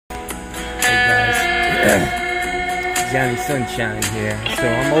Johnny Sunshine here. So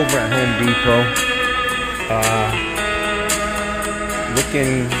I'm over at Home Depot,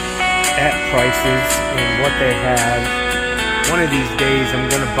 looking at prices and what they have. One of these days I'm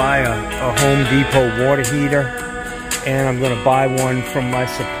going to buy a Home Depot water heater, and I'm going to buy one from my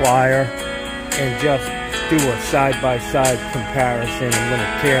supplier and just do a side-by-side comparison. I'm going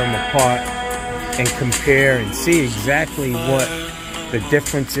to tear them apart and compare and see exactly what the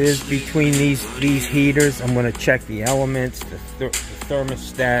difference is between these heaters. I'm going to check the elements, the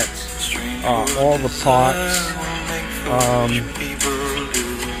thermostats, all the parts.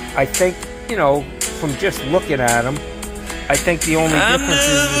 I think, you know, from just looking at them, I think the only difference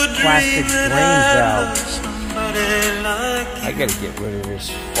is this plastic drain valve. I gotta get rid of this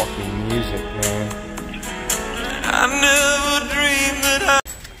fucking music, man. I never dreamed that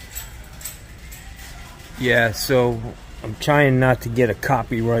Yeah, so I'm trying not to get a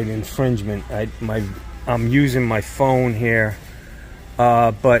copyright infringement. I'm using my phone here,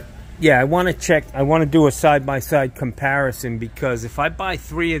 but yeah, I want to check. I want to do a side-by-side comparison, because if I buy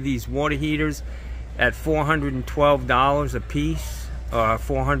 3 of these water heaters at $412 a piece,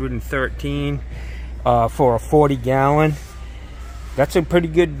 $413 for a 40-gallon, that's a pretty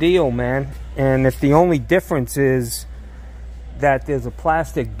good deal, man. And if the only difference is that there's a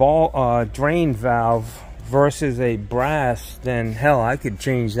plastic ball drain valve versus a brass, then hell, I could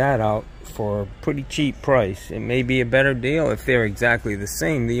change that out for a pretty cheap price. It may be a better deal if they're exactly the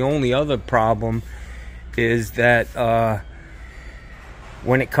same. The only other problem is that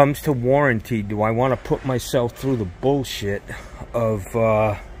when it comes to warranty, do I want to put myself through the bullshit of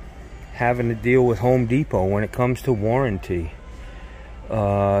having to deal with Home Depot when it comes to warranty?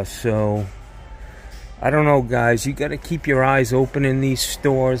 So I don't know, guys. You got to keep your eyes open in these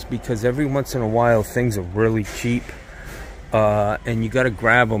stores, because every once in a while things are really cheap, and you got to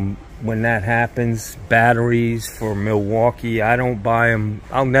grab them when that happens. Batteries for Milwaukee, I don't buy them.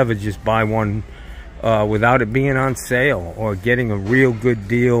 I'll never just buy one without it being on sale or getting a real good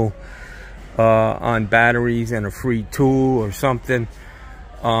deal on batteries and a free tool or something.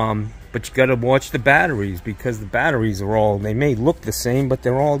 But you got to watch the batteries, because the batteries are all, they may look the same, but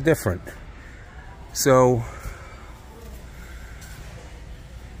they're all different. So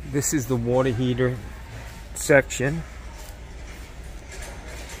this is the water heater section.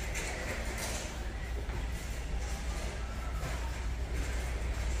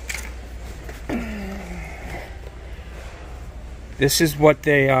 This is what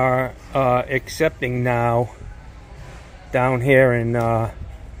they are accepting now down here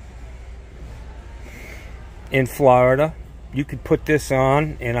in Florida. You could put this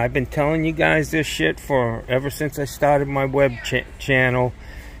on, and I've been telling you guys this shit for ever since I started my web channel,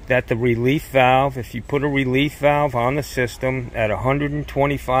 that the relief valve, if you put a relief valve on the system at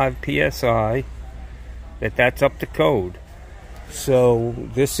 125 psi, that's up to code. So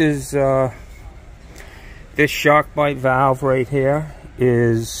this is this shock bite valve right here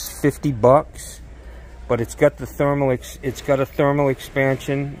is 50 bucks, but it's got the thermal it's got a thermal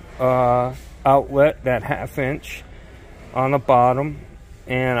expansion outlet, that 1/2 inch on the bottom,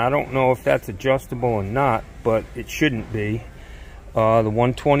 and I don't know if that's adjustable or not, but it shouldn't be. The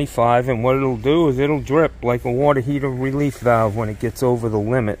 125, and what it'll do is it'll drip like a water heater relief valve when it gets over the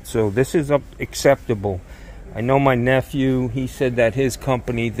limit. So this is acceptable. I know my nephew, he said that his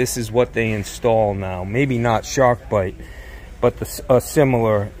company, this is what they install now. Maybe not shock bite, but a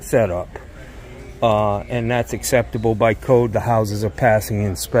similar setup. And that's acceptable by code. The houses are passing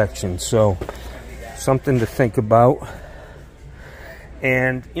inspection. So something to think about.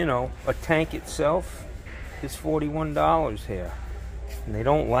 And, you know, a tank itself is $41 here. And they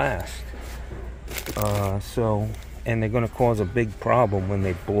don't last. And they're going to cause a big problem when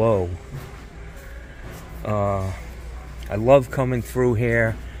they blow. I love coming through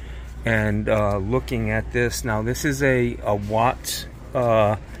here and looking at this. Now, this is a Watts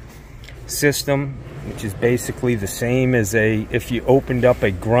system, which is basically the same as if you opened up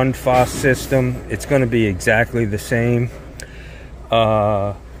a Grundfos system, it's going to be exactly the same.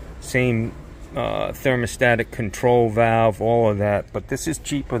 Same thermostatic control valve, all of that, but this is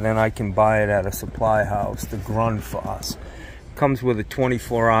cheaper than I can buy it at a supply house. The Grundfos comes with a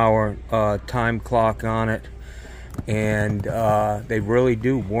 24-hour time clock on it, and they really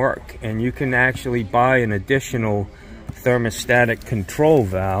do work. And you can actually buy an additional thermostatic control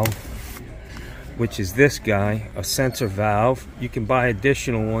valve, which is this guy, a sensor valve. You can buy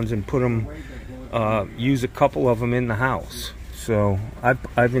additional ones and put them, use a couple of them in the house. So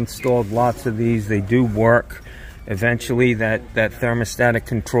I've installed lots of these. They do work. Eventually that thermostatic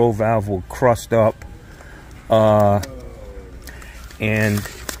control valve will crust up, and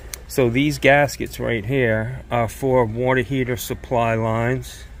So these gaskets right here are for water heater supply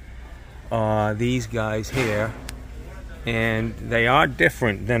lines. These guys here, and they are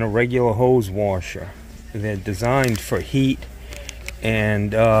different than a regular hose washer. They're designed for heat,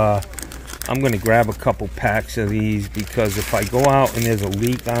 and I'm going to grab a couple packs of these because if I go out and there's a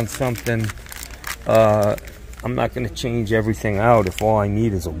leak on something, I'm not going to change everything out if all I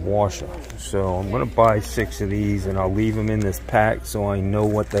need is a washer. So I'm going to buy 6 of these, and I'll leave them in this pack so I know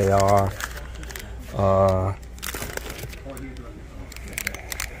what they are.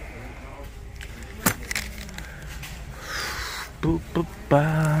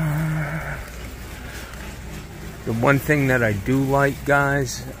 The one thing that I do like,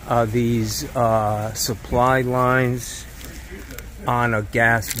 guys, are these supply lines on a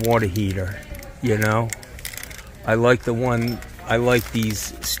gas water heater. You know, I like these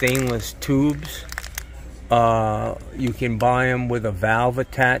stainless tubes. You can buy them with a valve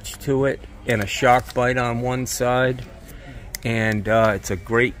attached to it and a shock bite on one side, and it's a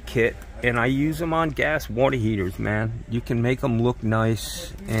great kit. And I use them on gas water heaters, man. You can make them look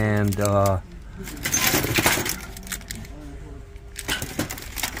nice, and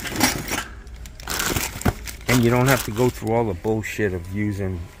you don't have to go through all the bullshit of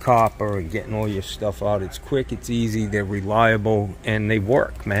using copper and getting all your stuff out. It's quick, it's easy, they're reliable, and they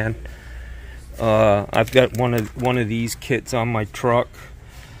work, man. I've got one of these kits on my truck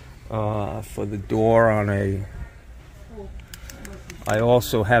for the door on a... I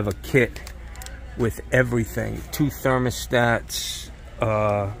also have a kit with everything. 2 thermostats,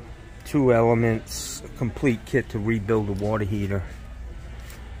 2 elements, a complete kit to rebuild a water heater.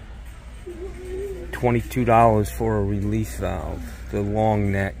 $22 for a relief valve, the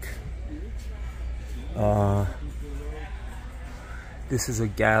long neck. This is a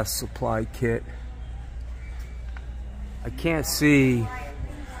gas supply kit. I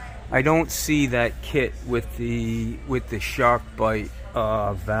don't see that kit with the shock bite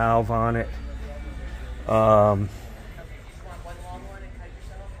valve on it.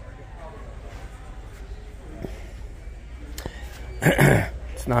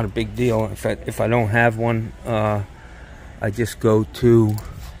 It's not a big deal. If I don't have one, I just go to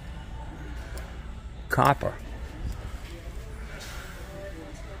copper.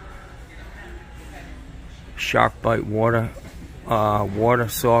 Shock bite water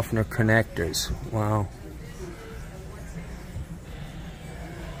softener connectors. Wow.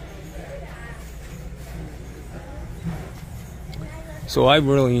 So I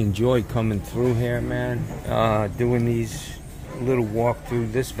really enjoy coming through here, man. Doing these little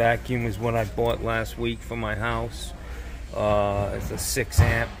walkthrough. This vacuum is what I bought last week for my house. It's a 6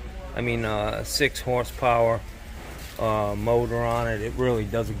 horsepower motor on it. It really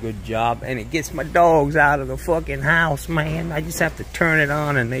does a good job, and it gets my dogs out of the fucking house, man. I just have to turn it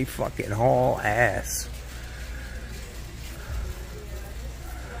on and they fucking haul ass.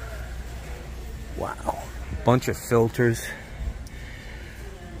 Wow. Bunch of filters.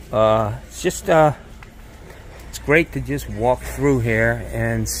 It's just it's great to just walk through here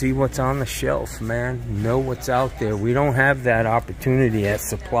and see what's on the shelf, man. Know what's out there. We don't have that opportunity at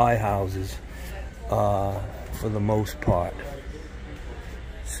supply houses for the most part.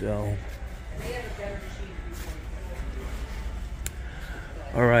 So,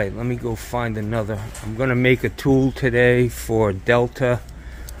 all right, let me go find another. I'm gonna make a tool today for Delta,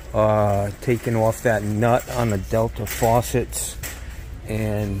 taking off that nut on the Delta faucets,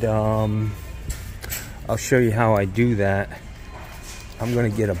 and I'll show you how I do that. I'm gonna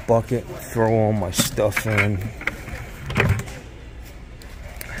get a bucket, throw all my stuff in.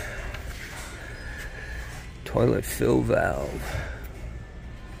 Toilet fill valve.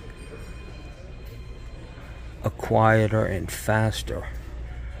 A quieter and faster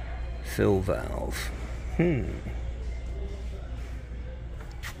fill valve. Look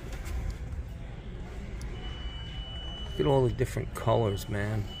at all the different colors,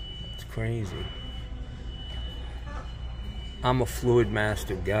 man. It's crazy. I'm a Fluid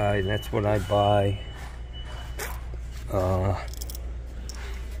Master guy, and that's what I buy. My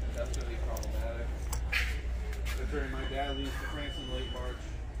dad leaves for France in late March.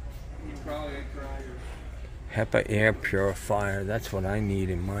 He's probably a crier. HEPA air purifier. That's what I need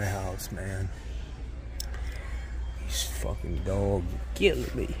in my house, man. These fucking dogs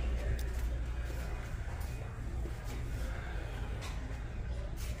killing me.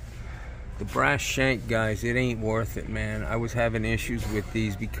 The brass shank, guys, it ain't worth it, man. I was having issues with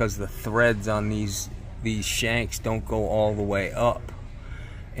these because the threads on these shanks don't go all the way up.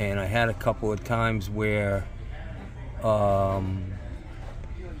 And I had a couple of times where I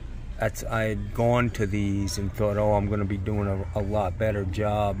I had gone to these and thought, oh, I'm going to be doing a lot better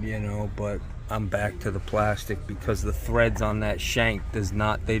job, you know, but I'm back to the plastic because the threads on that shank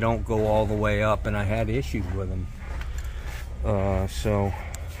they don't go all the way up, and I had issues with them. So.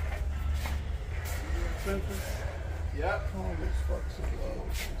 Yep. All these fucks and lows.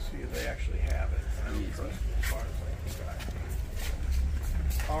 Let's see if they actually have it. As far as I can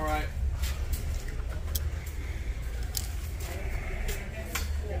try. All right.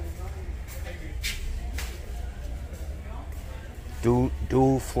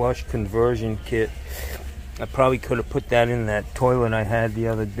 Dual flush conversion kit. I probably could have put that in that toilet I had the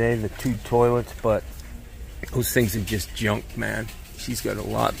other day, the 2 toilets, but those things are just junk, man. They've got a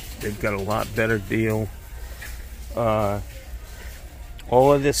lot better deal. All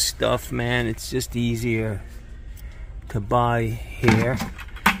of this stuff, man, it's just easier to buy here.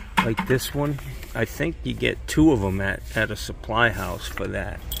 Like this one, I think you get 2 of them at a supply house for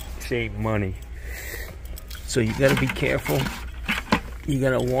that. Save money. So you gotta be careful. You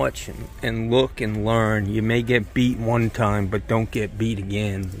gotta watch and look and learn. You may get beat one time, but don't get beat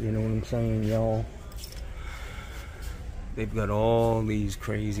again. You know what I'm saying, y'all? They've got all these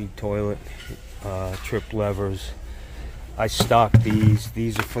crazy toilet trip levers. I stock these.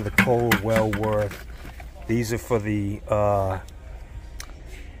 These are for the Kohler Wellworth. These are for the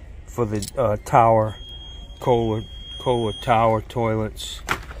Tower Kohler Tower toilets.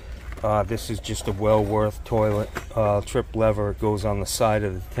 This is just a Wellworth toilet. Trip lever goes on the side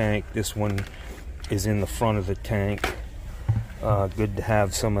of the tank. This one is in the front of the tank. Good to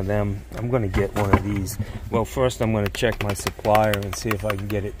have some of them. I'm going to get one of these. Well, first I'm going to check my supplier and see if I can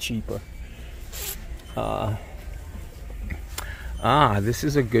get it cheaper. This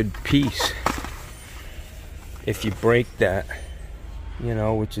is a good piece. If you break that, you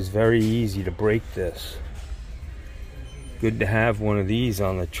know, which is very easy to break this. Good to have one of these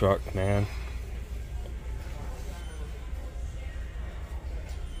on the truck, man.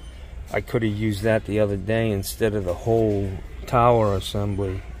 I could have used that the other day instead of the whole tower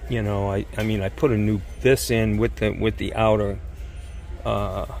assembly. You know, I mean, I put this in with the outer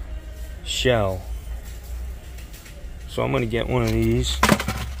shell. So I'm gonna get one of these.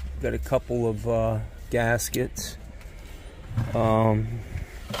 Got a couple of gaskets.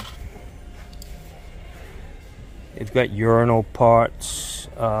 They've got urinal parts.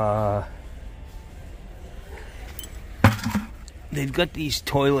 They've got these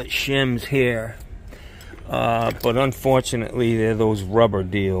toilet shims here. But unfortunately, they're those rubber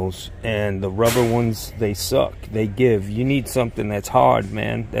deals. And the rubber ones, they suck. They give. You need something that's hard,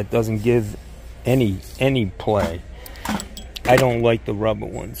 man. That doesn't give any play. I don't like the rubber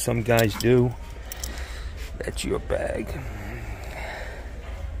ones. Some guys do. That's your bag.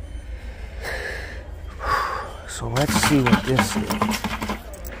 So let's see what this is.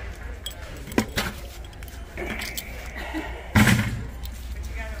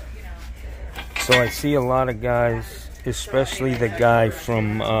 So I see a lot of guys, especially the guy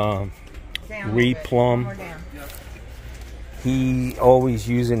from Replumb. He always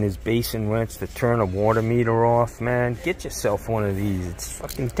using his basin wrench to turn a water meter off, man. Get yourself one of these. It's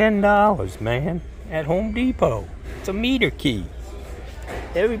fucking $10, man, at Home Depot. It's a meter key.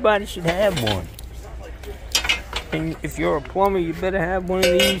 Everybody should have one. And if you're a plumber, you better have one of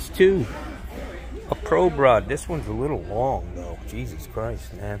these too. A probe rod. This one's a little long though. Jesus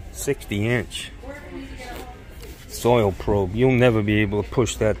Christ, man. 60-inch soil probe. You'll never be able to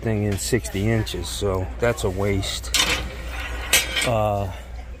push that thing in 60 inches, so that's a waste.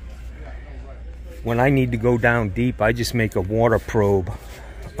 When I need to go down deep, I just make a water probe.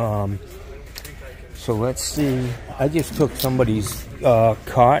 So let's see. I just took somebody's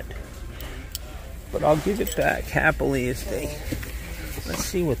cart, but I'll give it back happily as they. Let's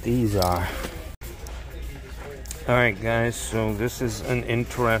see what these are. Alright guys, so this is an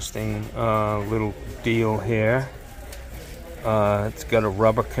interesting little deal here. It's got a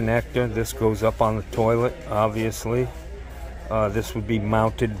rubber connector. This goes up on the toilet, obviously. This would be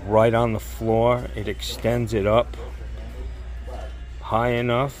mounted right on the floor. It extends it up high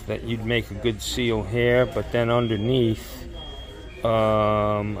enough that you'd make a good seal here, but then underneath,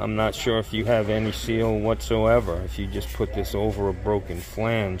 I'm not sure if you have any seal whatsoever if you just put this over a broken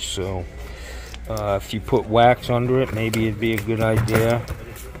flange. So if you put wax under it, maybe it'd be a good idea,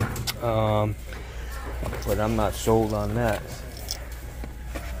 but I'm not sold on that.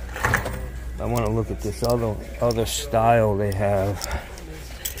 I want to look at this other style they have.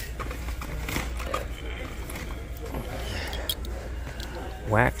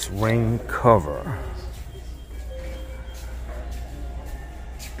 Wax ring cover.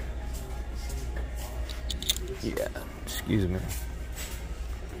 Yeah, excuse me.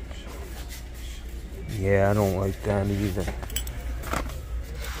 Yeah, I don't like that either.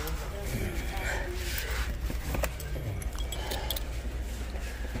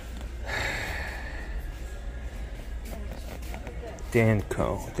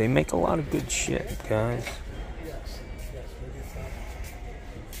 Danco. They make a lot of good shit, guys.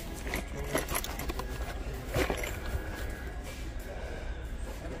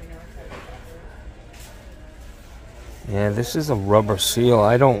 Yeah, this is a rubber seal.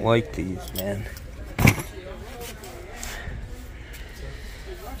 I don't like these, man.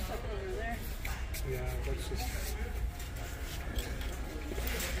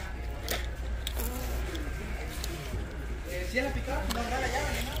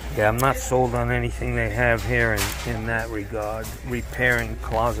 Yeah, I'm not sold on anything they have here in that regard. Repairing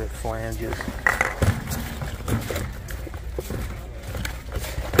closet flanges.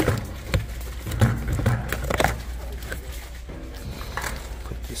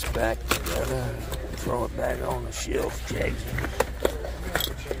 Put this back together. Throw it back on the shelf, Jags.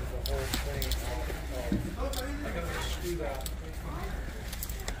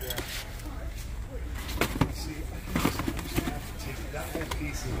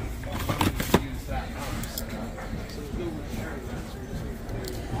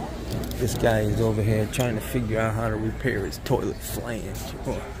 This guy is over here trying to figure out how to repair his toilet flange.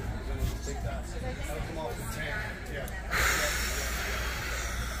 Oh.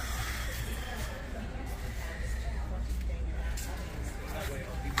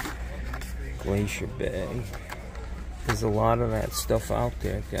 Glacier Bay. There's a lot of that stuff out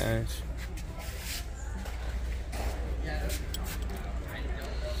there, guys.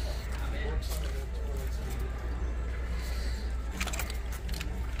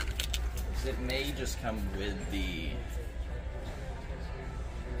 It may just come with the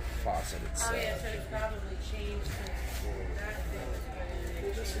faucet itself. Oh yeah, so it's probably changed since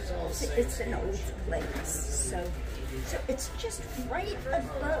that. It's an old place, so it's just right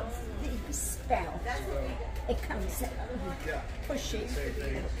above the spout. It comes out, push it,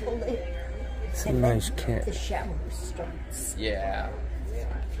 pull it, It's a and nice then cat. the shower starts. Yeah.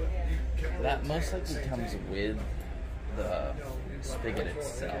 That most likely comes with the spigot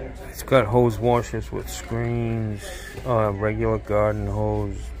itself. It's got hose washers with screens, regular garden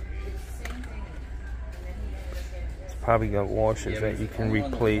hose. It's probably got washers that you can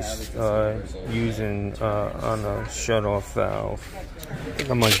replace using on a shut-off valve. I think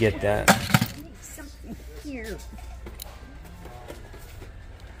I'm gonna get that. Something here.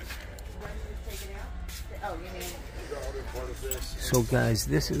 So guys,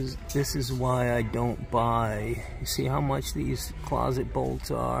 this is why I don't buy. You see how much these closet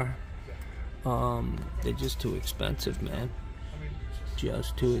bolts are? They're just too expensive, man.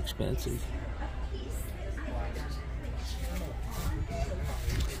 Just too expensive.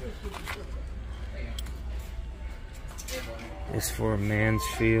 It's for a man's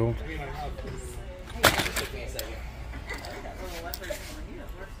field.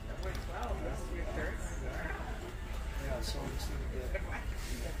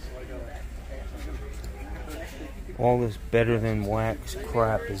 All this better than wax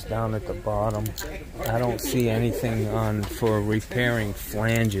crap is down at the bottom. I don't see anything on for repairing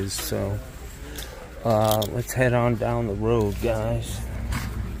flanges, so let's head on down the road, guys.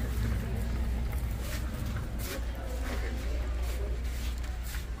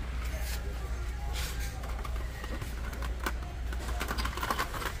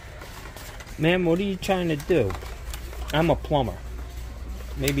 Ma'am, what are you trying to do? I'm a plumber.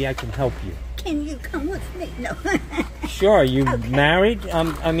 Maybe I can help you. Can you come with me? No. Sure. You Okay. married?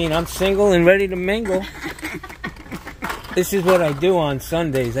 I'm single and ready to mingle. This is what I do on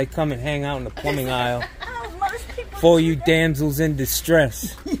Sundays. I come and hang out in the plumbing aisle Oh, most people for do you that. damsels in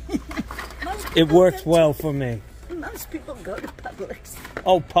distress. Most It people works go well for me. Most people go to Publix.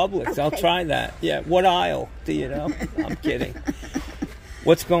 Oh, Publix. I'll Okay. try that. Yeah. What aisle? Do you know? I'm kidding.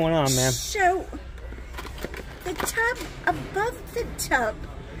 What's going on, ma'am? So, the tub, above the tub,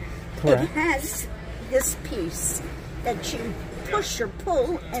 it Correct. has this piece that you push or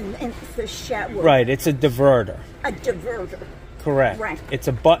pull and then the shower. Right. It's a diverter. A diverter. Correct. Right. It's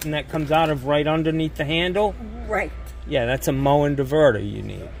a button that comes out of right underneath the handle. Right. Yeah, that's a mowing diverter you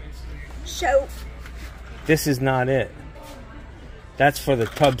need. So, This is not it. That's for the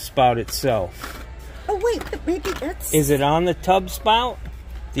tub spout itself. oh wait, but maybe that's... Is it on the tub spout?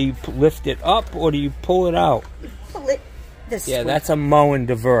 Do you lift it up or do you pull it out? Pull it this Yeah, way. that's a mowing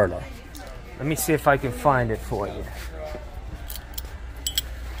diverter. Let me see if I can find it for you.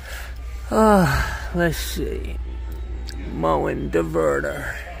 Let's see. Mowing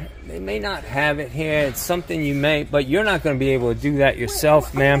diverter. They may not have it here. It's something you may, but you're not going to be able to do that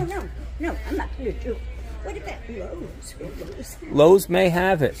yourself, ma'am. No, I'm not going to do it. What about Lowe's? Lowe's may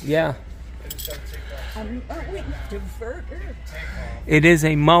have it, yeah. A mowing diverter. It is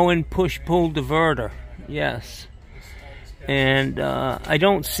a mowing push-pull diverter, yes. And I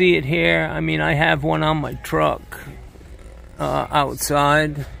don't see it here. I mean, I have one on my truck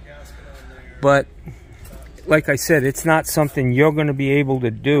outside. But, like I said, it's not something you're going to be able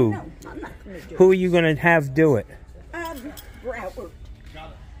to do. No, I'm not going to do Who are you going to have do it? Broward.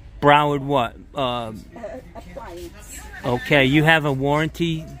 Broward what? Appliance. Okay, you have a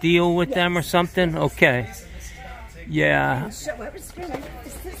warranty deal with them or something? Okay. Yeah. So I was going to,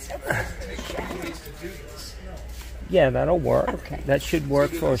 is this Yeah, that'll work. Okay. That should work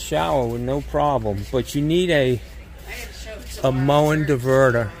for a shower with no problem. But you need a mowing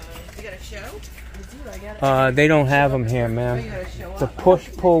diverter. You got a show? They don't have them here, man. The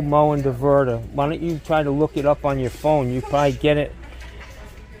push-pull mowing diverter. Why don't you try to look it up on your phone? You probably get it.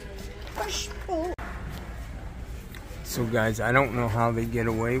 push-pull? So guys, I don't know how they get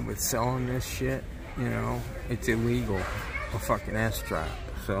away with selling this shit. You know, it's illegal. A fucking S-trap.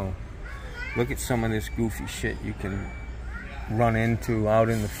 So look at some of this goofy shit you can run into out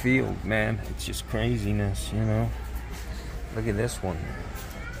in the field, man. It's just craziness, you know. Look at this one.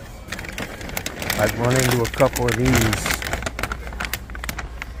 I've run into a couple of these.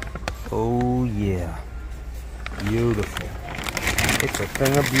 Oh yeah, beautiful. It's a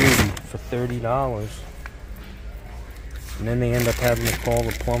thing of beauty for $30. And then they end up having to call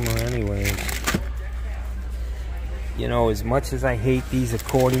the plumber anyways. You know, as much as I hate these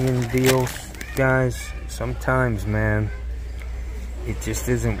accordion deals, guys, sometimes, man, it just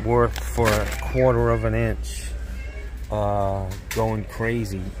isn't worth for a quarter of an inch going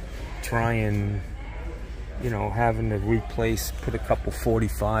crazy, trying, you know, having to replace, put a couple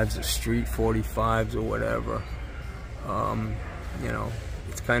 45s or street 45s or whatever. You know,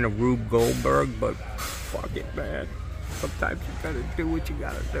 it's kind of Rube Goldberg, but fuck it, man. Sometimes you gotta do what you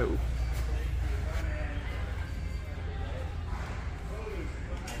gotta do.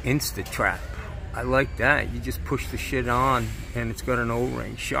 Insta-trap. I like that. You just push the shit on and it's got an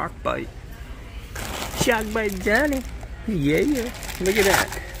O-ring. Shark bite. Shark bite, Johnny. Yeah. Look at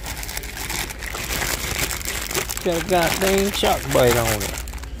that. Got a goddamn shark bite on it.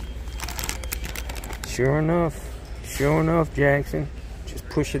 Sure enough, Jackson. Just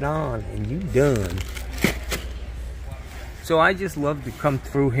push it on and you done. So I just love to come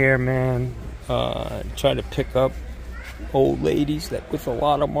through here, man. Try to pick up old ladies that with a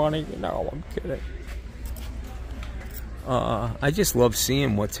lot of money. No, I'm kidding. I just love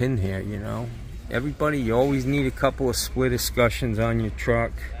seeing what's in here, you know. Everybody, you always need a couple of split discussions on your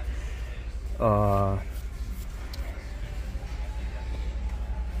truck.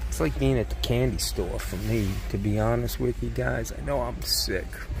 It's like being at the candy store for me, to be honest with you guys. I know I'm sick.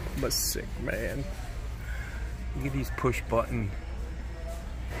 I'm a sick man. Look at these push button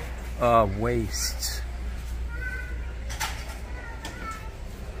waists.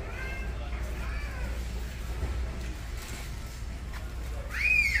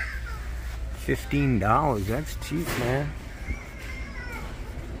 $15, that's cheap, man.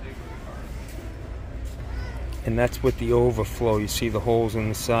 And that's with the overflow. You see the holes in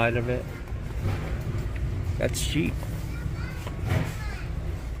the side of it? That's cheap.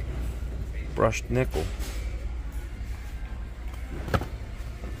 Brushed nickel.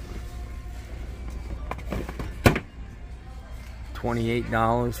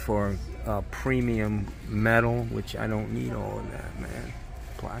 $28 for premium metal, which I don't need all of that, man.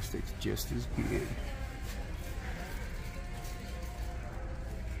 Plastic's just as good.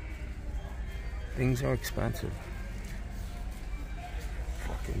 Things are expensive.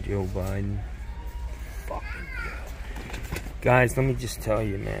 Fucking Joe Biden. Fucking Joe. Guys, let me just tell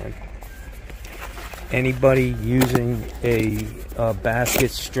you, man. Anybody using a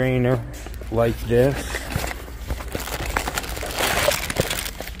basket strainer like this,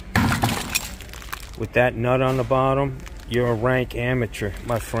 with that nut on the bottom, you're a rank amateur,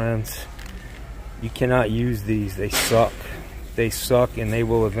 my friends. You cannot use these. They suck. They suck, and they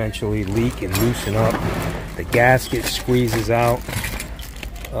will eventually leak and loosen up. The gasket squeezes out.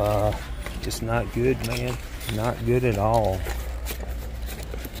 Just not good, man. Not good at all.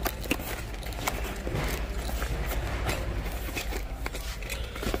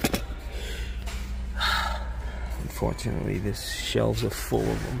 Unfortunately, this shelves are full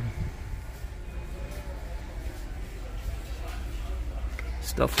of them.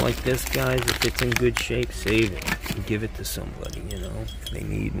 Stuff like this, guys, if it's in good shape, save it and give it to somebody, you know, if they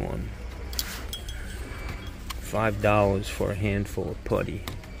need one. $5 for a handful of putty.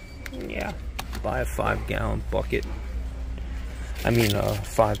 Yeah, buy a 5-gallon bucket. I mean,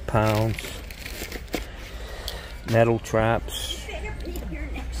 5 pounds. metal traps. You better be here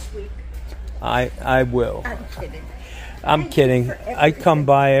next week. I will. I'm kidding. I'm kidding. I come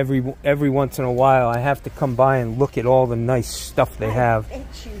by every once in a while. I have to come by and look at all the nice stuff they have. Bet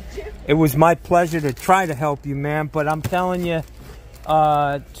you do. It was my pleasure to try to help you, man, but I'm telling you,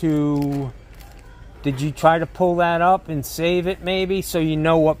 did you try to pull that up and save it maybe so you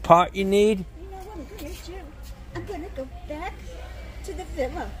know what part you need? You know what I'm going to do? I'm going to go back to the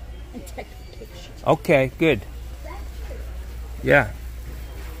villa and take a picture. Okay, good. Yeah.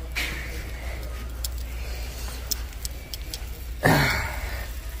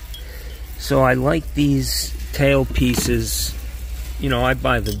 So I like these tail pieces. You know, I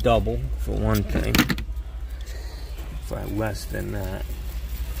buy the double for one thing. For less than that.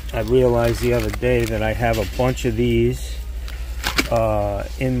 I realized the other day that I have a bunch of these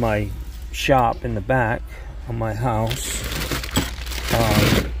in my shop in the back of my house.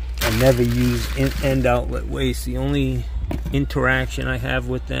 I never use end outlet waste. The only interaction I have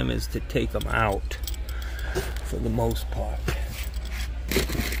with them is to take them out for the most part.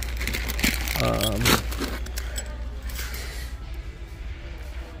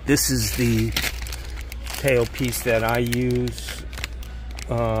 This is the tail piece that I use.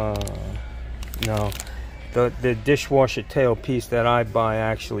 No, the dishwasher tail piece that I buy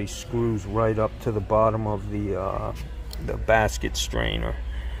actually screws right up to the bottom of the basket strainer.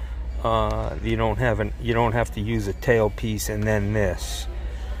 You don't have to use a tail piece and then this.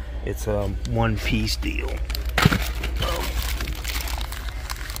 It's a one-piece deal.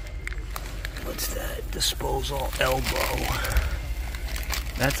 What's that? Disposal elbow.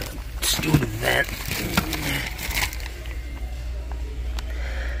 That's a student vent.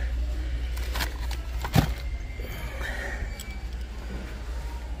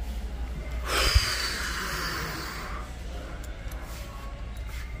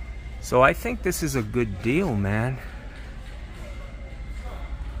 So I think this is a good deal, man.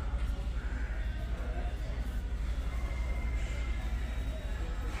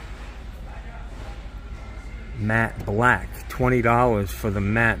 Matte black, $20 for the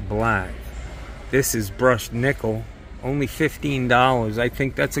matte black. This is brushed nickel, only $15. I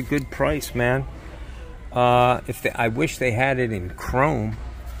think that's a good price, man. I wish they had it in chrome.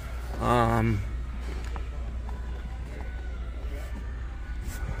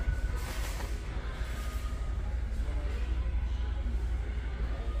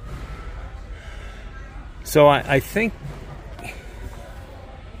 So I think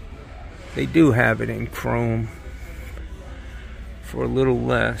they do have it in chrome for a little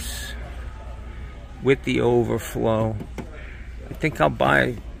less with the overflow. I think I'll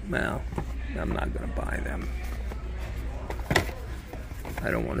buy, well, I'm not going to buy them.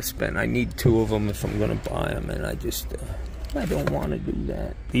 I don't want to spend, I need two of them if I'm going to buy them, and I don't want to do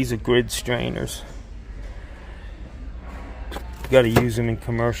that. These are grid strainers. You got to use them in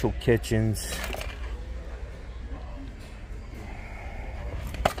commercial kitchens.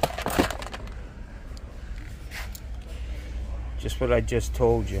 Just what I just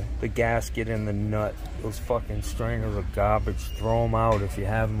told you. The gasket and the nut. Those fucking strainers are garbage. Throw them out if you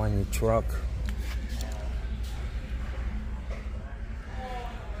have them on your truck.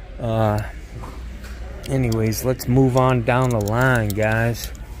 Anyways, let's move on down the line,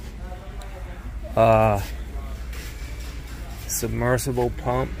 guys. Submersible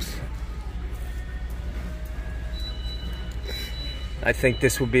pumps. I think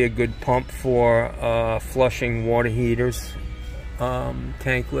this would be a good pump for flushing water heaters.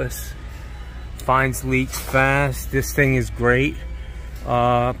 Tankless, finds leaks fast. This thing is great.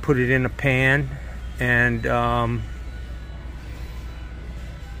 Put it in a pan and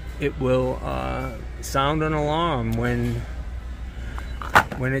it will sound an alarm when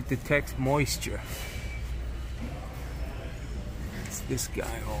it detects moisture. What's this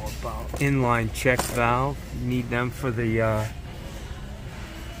guy all about? Inline check valve. You need them for the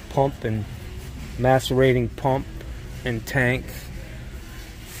pump and macerating pump and tank.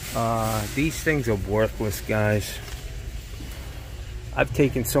 These things are worthless, guys. I've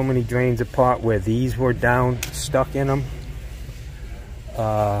taken so many drains apart where these were down, stuck in them.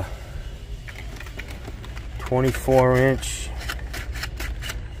 24-inch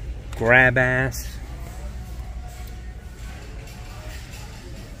grab ass.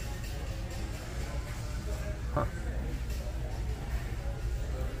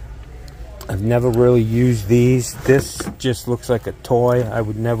 I've never really used these. This just looks like a toy. I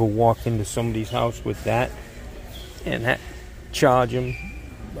would never walk into somebody's house with that and charge them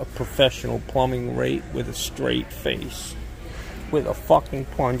a professional plumbing rate with a straight face. With a fucking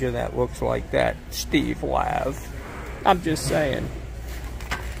plunger that looks like that. Steve Lav. I'm just saying.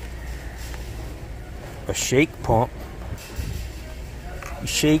 a shake pump. You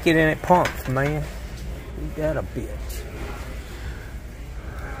shake it and it pumps, man. Ain't that a bitch?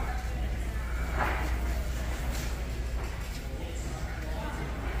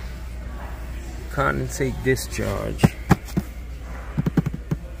 Condensate discharge.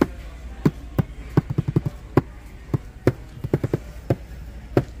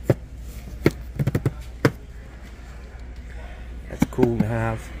 That's cool to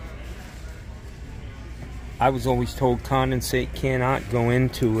have. I was always told condensate cannot go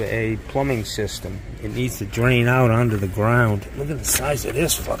into a plumbing system. It needs to drain out under the ground. Look at the size of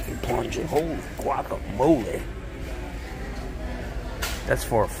this fucking plunger. Holy guacamole. That's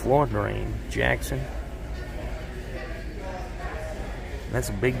for a floor drain, Jackson. That's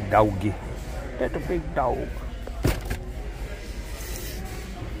a big doggy. That's a big dog.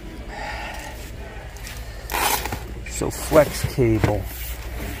 So flex cable.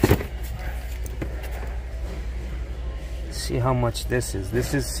 See how much this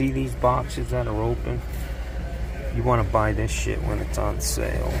is. See these boxes that are open? You want to buy this shit when it's on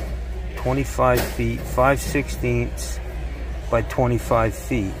sale. 25 feet, 5/16 by 25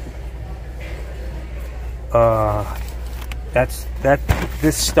 feet.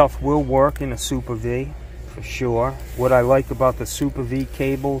 This stuff will work in a Super V for sure. What I like about the Super V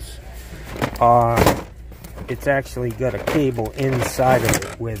cables are it's actually got a cable inside of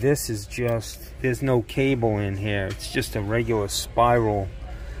it, where this is just, there's no cable in here. It's just a regular spiral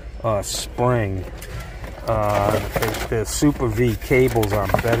spring. The Super V cables are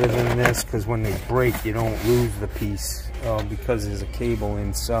better than this, because when they break you don't lose the piece because there's a cable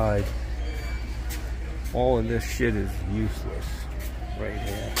inside. All of this shit is useless right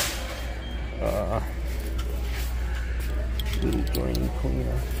here. Little drain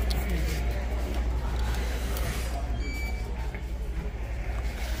cleaner.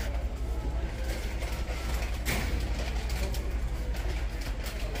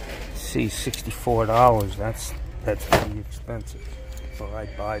 See, $64. That's pretty expensive. Or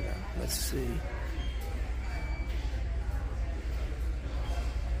I'd buy them. Let's see.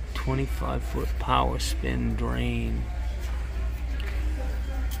 25-foot power spin drain.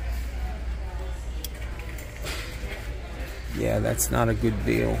 Yeah, that's not a good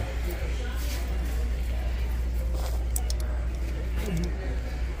deal.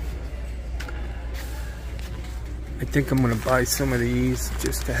 I think I'm gonna buy some of these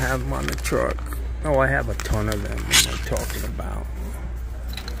just to have them on the truck. Oh, I have a ton of them. What am I talking about?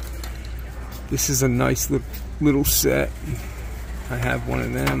 This is a nice little set. I have one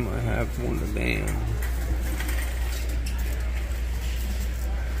of them. I have one of them.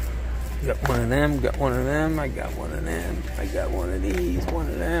 Got one of them. Got one of them. I got one of them. I got one of these. One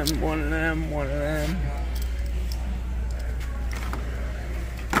of them. One of them. One of them.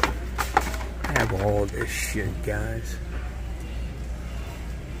 I have all this shit, guys.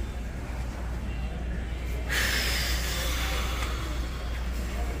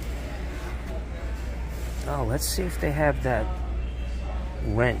 Oh, let's see if they have that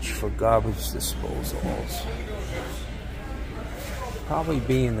wrench for garbage disposals. Probably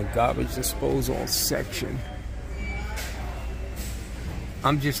be in the garbage disposal section.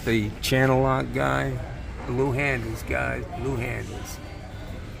 I'm just a channel lock guy. Blue handles, guys. Blue handles.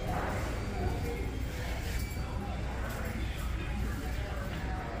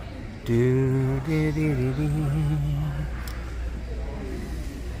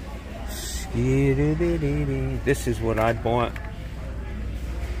 This is what I bought.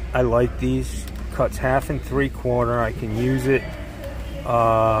 I like these. Cuts 1/2 and 3/4. I can use it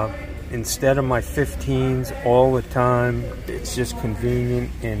instead of my 15s all the time. It's just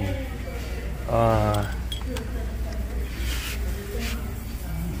convenient, and I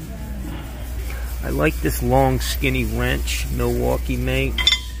like this long skinny wrench Milwaukee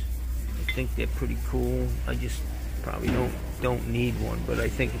makes. I think they're pretty cool. I just probably don't need one, but I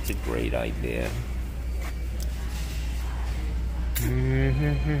think it's a great idea.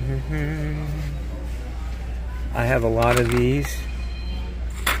 I have a lot of these.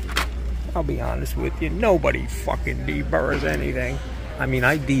 I'll be honest with you, nobody fucking deburrs anything. I mean,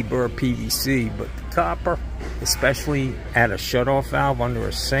 I deburr PVC, but the copper, especially at a shutoff valve under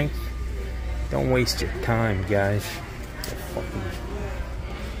a sink, don't waste your time, guys.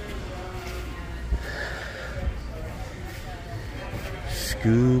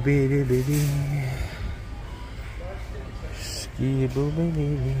 Scooby-Doo-Doo.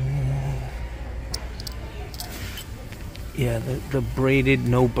 Scooby-Doo-Doo. Yeah, the braided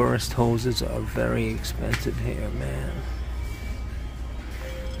no burst hoses are very expensive here, man.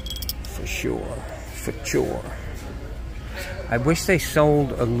 For sure. For sure. I wish they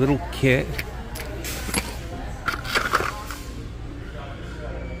sold a little kit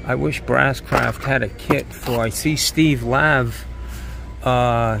I wish Brasscraft had a kit for. I see Steve Lav.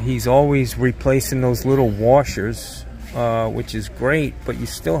 He's always replacing those little washers, which is great, but you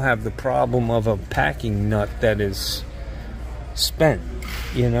still have the problem of a packing nut that is spent,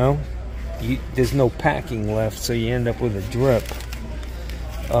 you know? There's no packing left, so you end up with a drip.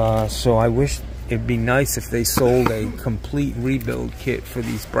 So I wish it'd be nice if they sold a complete rebuild kit for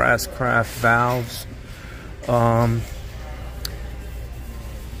these Brasscraft valves.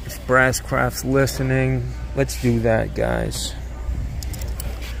 If Brasscraft's listening, let's do that, guys.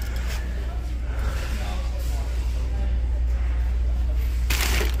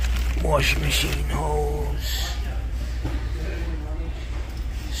 Washing machine hose.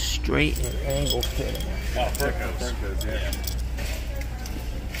 Straight and angle fitting. Oh, Frickos, yeah.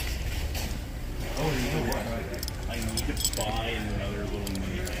 Oh, you know what? I need to buy another little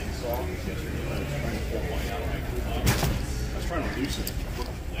mini handsaw because I was trying to pull mine out of my I was trying to loosen it, put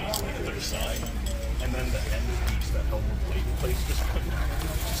the blade on the other side, and then the end piece that held the blade in place just kind of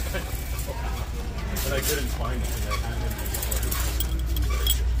fell out. But I couldn't find it because I had it in the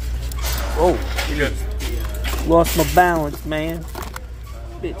Whoa. Lost my balance, man.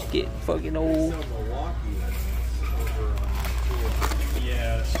 Bitch getting fucking old.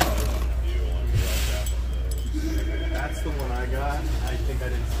 Yeah, that's what I want to do. That's the one I got. I think I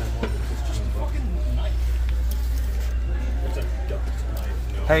didn't spend more than $15. Fucking knife. It's a duct knife.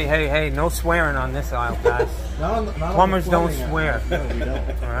 No. Hey, no swearing on this aisle, guys. Not Plumbers don't swear. No, we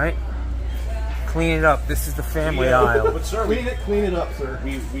don't. Alright? Clean it up. This is the family aisle. But sir, Clean it up, sir.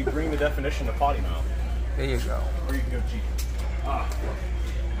 we bring the definition to potty mouth. There you go. Or you can go cheap.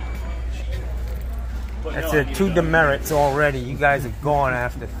 But That's no, it. 2 demerits already. You guys are gone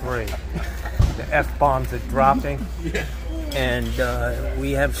after 3. The F-bombs are dropping. Yeah. And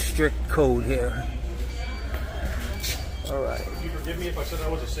we have strict code here. Alright. You forgive me if I said I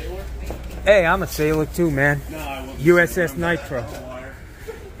was a sailor? Hey, I'm a sailor too, man. No, I wasn't. USS Nitro.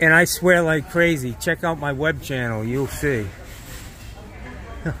 And I swear like crazy. Check out my web channel. You'll see.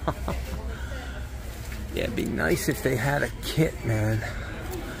 Yeah, it'd be nice if they had a kit, man.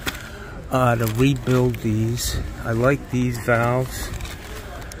 To rebuild these. I like these valves.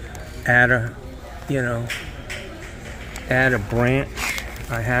 Add a branch.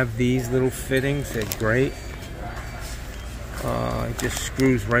 I have these little fittings. They're great. It just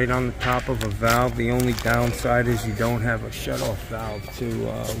screws right on the top of a valve. The only downside is you don't have a shut-off valve to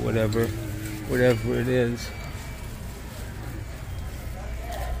whatever it is.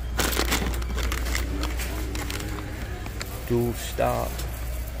 Dual stop,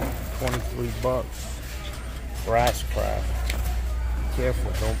 $23. Brasscraft.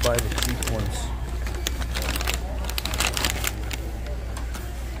 Careful, don't buy the cheap ones.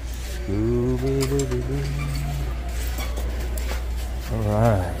 Scooby-Dooby-Doo. All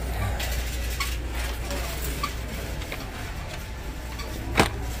right.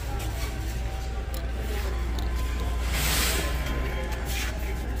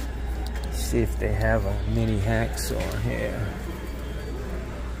 See if they have a mini hacksaw here.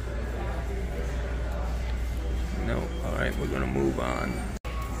 No. All right, we're gonna move on.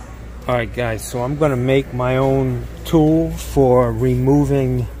 All right, guys. So I'm gonna make my own tool for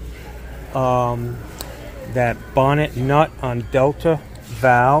removing that bonnet nut on Delta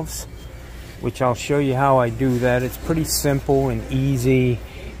valves, which I'll show you how I do that. It's pretty simple and easy,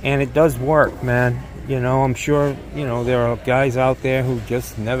 and it does work, man. You know, I'm sure, you know, there are guys out there who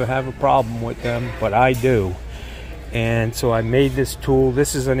just never have a problem with them, but I do. And so I made this tool.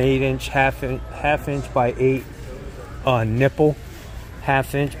 This is an 8-inch, half inch by 8 nipple,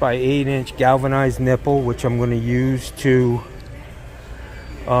 half-inch by 8-inch galvanized nipple, which I'm going to use to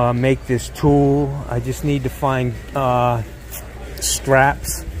make this tool. I just need to find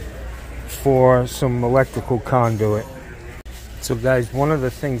straps for some electrical conduit. So guys, one of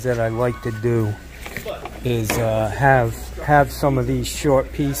the things that I like to do is have some of these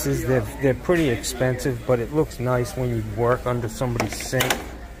short pieces. They're pretty expensive, but it looks nice when you work under somebody's sink.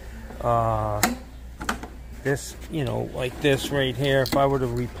 This, you know, like this right here, if I were to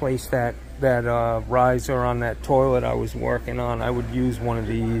replace that riser on that toilet I was working on, I would use one of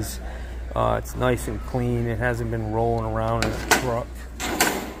these. It's nice and clean. It hasn't been rolling around in a truck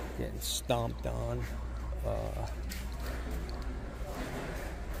getting stomped on.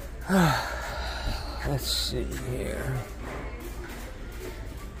 Let's see here.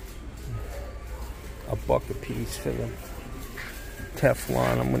 $1 a piece for the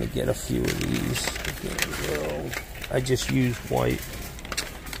Teflon. I'm gonna get a few of these. There we go. I just use white,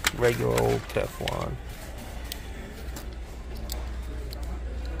 regular old Teflon.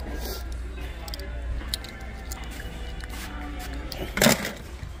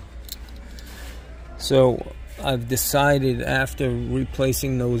 So I've decided after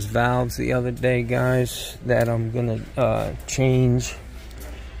replacing those valves the other day, guys, that I'm gonna change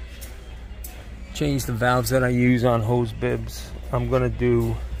the valves that I use on hose bibs. I'm gonna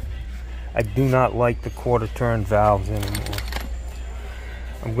do, I do not like the quarter turn valves anymore.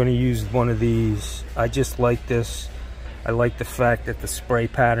 I'm gonna use one of these. I just like this. I like the fact that the spray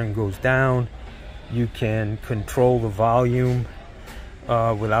pattern goes down. You can control the volume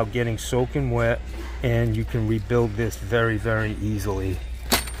without getting soaking wet, and you can rebuild this very, very easily.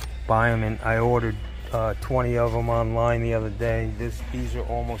 Buy them, and I ordered 20 of them online the other day. These are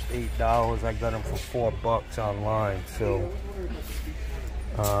almost $8. I got them for $4 online. So,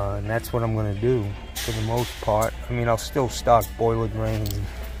 and that's what I'm gonna do for the most part. I mean, I'll still stock boiler drains and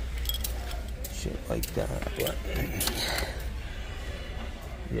shit like that, but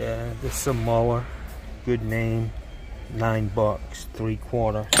yeah, this is a mower. Good name. $9,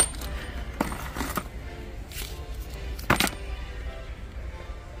 3/4.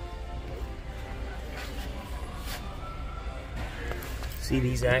 See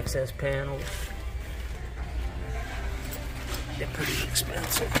these access panels? They're pretty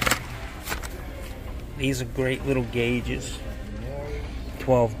expensive. These are great little gauges.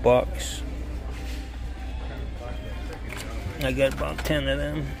 $12. I got about 10 of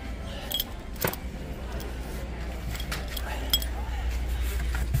them.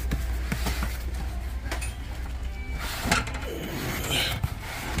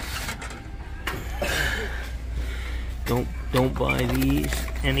 Don't buy these,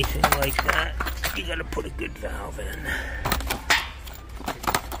 anything like that. You gotta put a good valve in.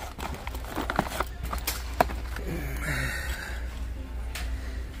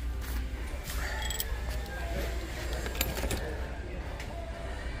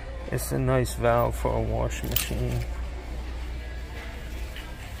 It's a nice valve for a washing machine.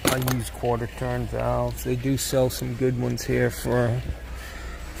 I use quarter turn valves. They do sell some good ones here for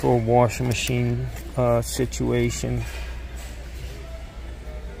a washing machine situation.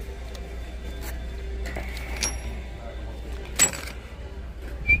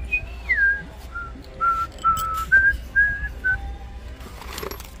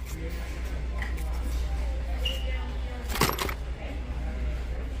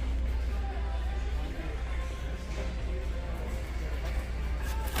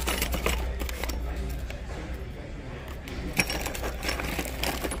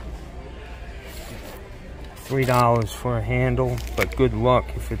 $3 for a handle, but good luck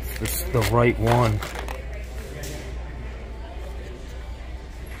if it's the right one.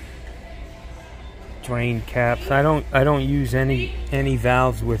 Drain caps. I don't use any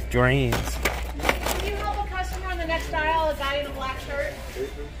valves with drains. Can you help a customer on the next aisle? A guy in a black shirt.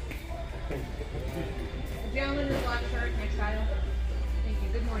 A gentleman in a black shirt, next aisle. Thank you.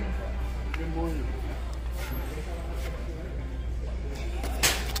 Good morning, sir. Good morning.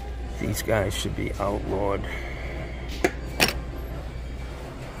 These guys should be outlawed.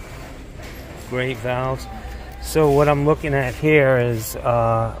 Great valves. So what I'm looking at here is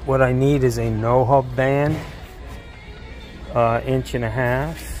what I need is a no-hub band, 1.5 inch,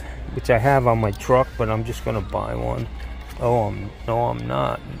 which I have on my truck, but I'm just gonna buy one. Oh, no, I'm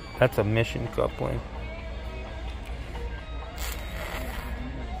not. That's a mission coupling.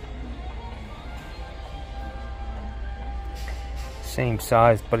 Same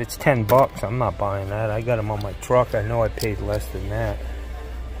size, but it's $10. I'm not buying that. I got them on my truck. I know I paid less than that.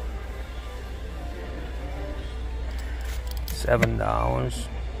 $7.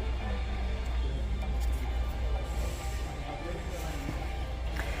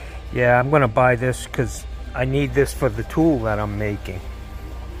 Yeah, I'm gonna buy this because I need this for the tool that I'm making.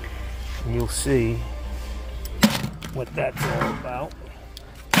 And you'll see what that's all about.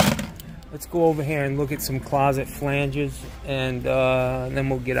 Let's go over here and look at some closet flanges, and then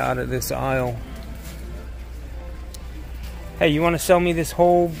we'll get out of this aisle. Hey, you want to sell me this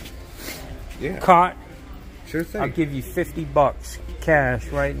whole cart? Sure thing. I'll give you $50 cash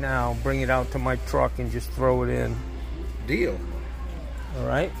right now. Bring it out to my truck and just throw it in. Deal. All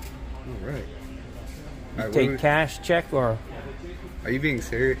right? All right. You take cash, check, or? Are you being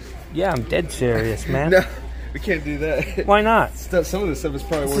serious? Yeah, I'm dead serious, man. No. We can't do that. Why not? Some of this stuff is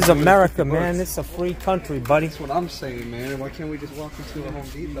probably worth. This is America, man. This is a free country, buddy. That's what I'm saying, man. Why can't we just walk into a Home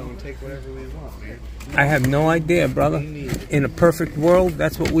Depot and take whatever we want, man? I have no idea, brother. In a perfect world,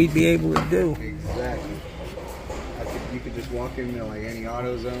 that's what we'd be able to do. Exactly. You could just walk into like any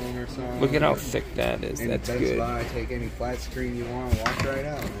AutoZone or something. Look at how thick that is. That's Best good. Buy, take any flat screen you want, walk right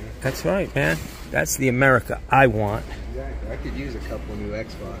out, man. That's right, man. That's the America I want. Exactly. I could use a couple new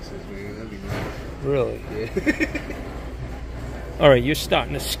Xboxes, man. That'd be nice. Really? Yeah. Alright, you're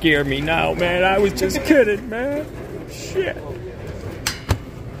starting to scare me now, man. I was just kidding, man. Shit.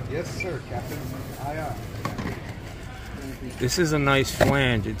 Yes, sir, Captain. Aye, aye. This is a nice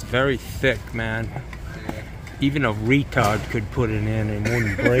flange. It's very thick, man. Even a retard could put it in and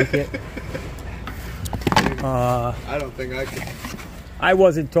wouldn't break it. I don't think I could. I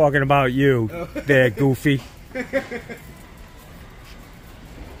wasn't talking about you there, Goofy.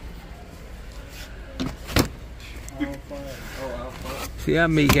 See, I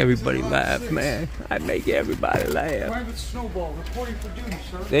make everybody laugh, man. I make everybody laugh. Private Snowball, reporting for duty,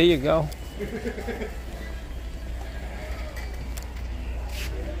 sir. There you go.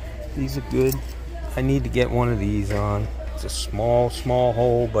 These are good. I need to get one of these on. It's a small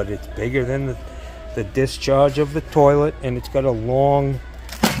hole, but it's bigger than the discharge of the toilet, and it's got a long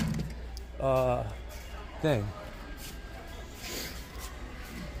thing.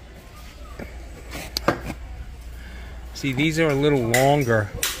 See, these are a little longer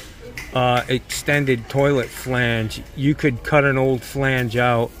extended toilet flange. You could cut an old flange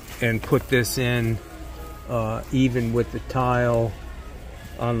out and put this in even with the tile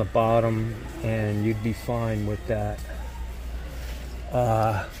on the bottom, and you'd be fine with that.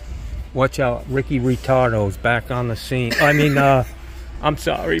 Watch out, Ricky Ritardo's back on the scene. I mean, I'm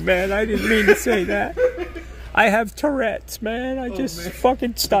sorry, man. I didn't mean to say that. I have Tourette's, man. I just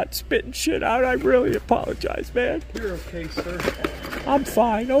fucking start spitting shit out. I really apologize, man. You're okay, sir. I'm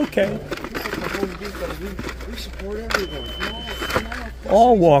fine, okay. We support everyone.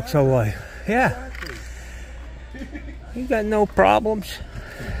 All walks of life. Yeah. You got no problems.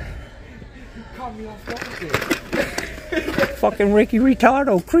 Caught me off guard. Fucking Ricky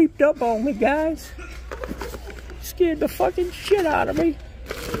Ritardo creeped up on me, guys. Scared the fucking shit out of me.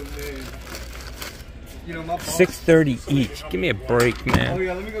 You know, my boss. $6.30 each. Give me a break, man. Oh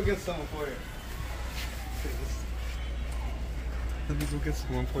yeah, let me go get some for you. Let me go get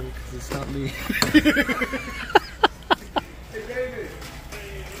some for you because it's not me. Hey, David.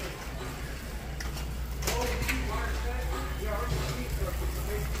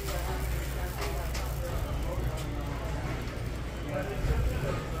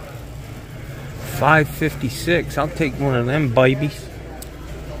 $5.56. I'll take one of them babies.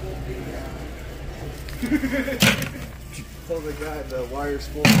 Told the guy the wire's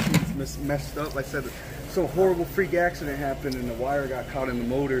full messed up. I said some horrible freak accident happened and the wire got caught in the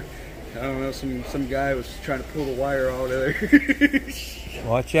motor. I don't know, some guy was trying to pull the wire out of there.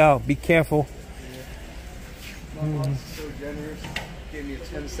 Watch out. Be careful. My boss is so generous. Gave me a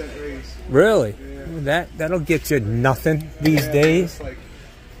 10-cent raise. Really? Yeah. That'll get you nothing these days. Like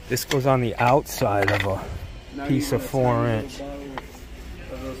This goes on the outside of a piece of 4-inch.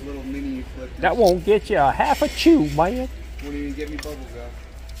 Of those little mini reflectors. That won't get you a half a chew, man. Won't even get me bubble gum.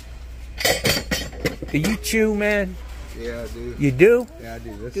 Do you chew, man? Yeah, I do. You do? Yeah, I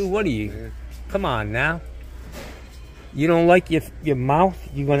do. This Dude, what are you? man. Come on now. You don't like your mouth?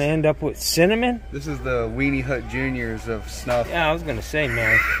 You're gonna end up with cinnamon? This is the Weenie Hut Juniors of snuff. Yeah, I was gonna say,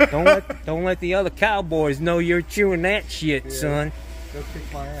 man. Don't let the other cowboys know you're chewing that shit, son. They'll kick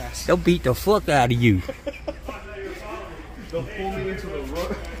my ass. They'll beat the fuck out of you. They'll pull me into the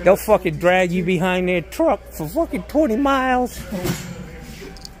road. They'll fucking drag you behind their truck for fucking 20 miles.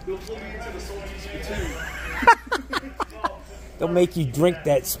 They'll pull me into the salty spittoon. They'll make you drink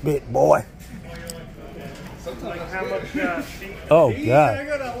that spit, boy. Sometimes how much? Oh, I God.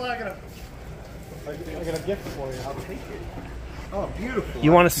 got a gift for you. I'll take it. Oh, beautiful.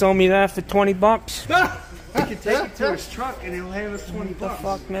 You want to sell me that for 20 bucks? I can take it to his truck and he'll hand us 20 bucks.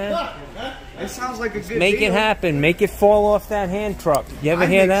 Fuck, man. It sounds like a good Make deal. it happen. Make it fall off that hand truck. You ever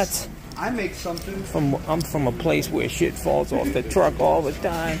hear that? I make something. I'm from a place where shit falls off the truck all the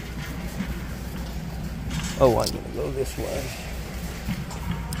time. Oh, I'm gonna go this way.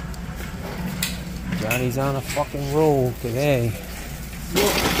 Johnny's on a fucking roll today.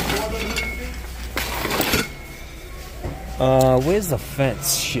 Where's the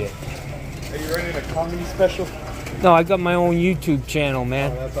fence shit? Are you running a comedy special? No, I got my own YouTube channel,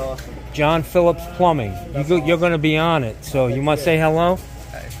 man. Oh, that's awesome. John Phillips Plumbing. You're gonna be on it, so you must say hello.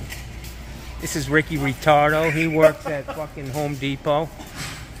 This is Ricky Ritardo. He works at fucking Home Depot.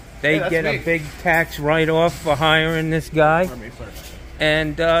 They get a big tax write-off for hiring this guy.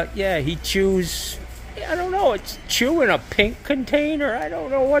 And yeah, he chews. I don't know. It's chewing a pink container. I don't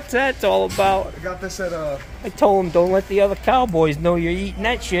know what that's all about. I got this at I told him don't let the other cowboys know you're eating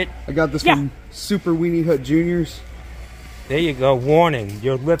that shit. I got this from Super Weenie Hut Juniors. There you go. Warning.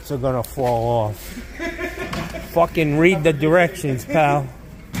 Your lips are gonna fall off. Fucking read the directions, pal.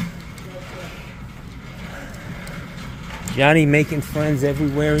 Johnny making friends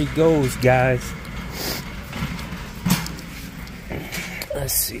everywhere he goes, guys.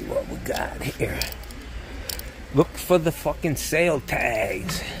 Let's see what we got here. Look for the fucking sale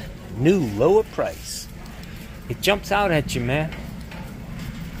tags. New, lower price. It jumps out at you, man.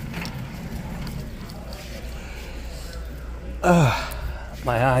 My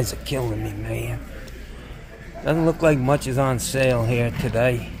eyes are killing me, man. Doesn't look like much is on sale here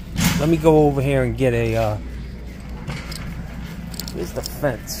today. Let me go over here and get a, where's the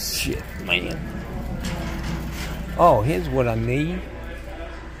fence? Shit, man. Oh, here's what I need.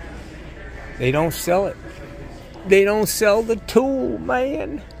 They don't sell it. They don't sell the tool,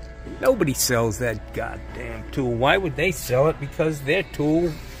 man. Nobody sells that goddamn tool. Why would they sell it? Because their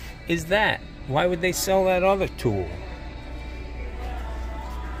tool is that. Why would they sell that other tool?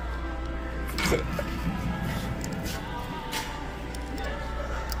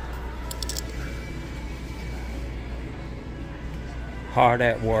 Hard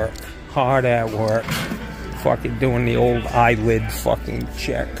at work. Hard at work. Fucking doing the old eyelid fucking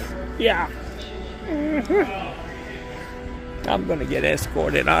check. Yeah. I'm gonna get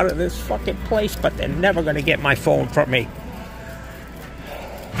escorted out of this fucking place, but they're never gonna get my phone from me.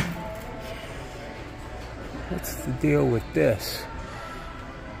 What's the deal with this?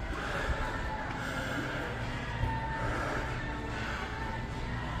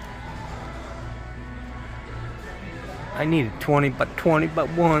 I need a 20 by 20 by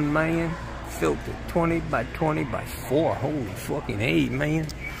 1, man. Filter 20 by 20 by 4. Holy fucking A, man.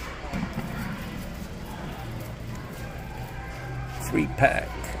 3-pack.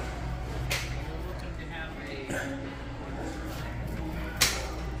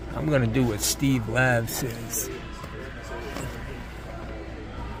 I'm gonna do what Steve Lav says.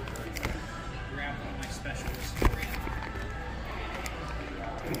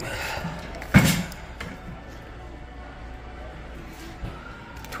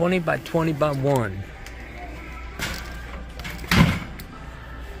 $20 by $20 by 1.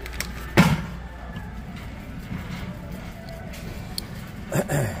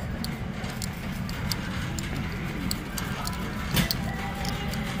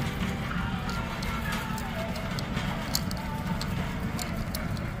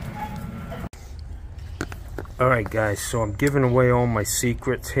 Alright guys, so I'm giving away all my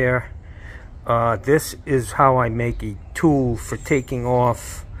secrets here. This is how I make a tool for taking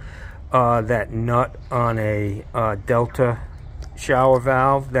off that nut on a Delta shower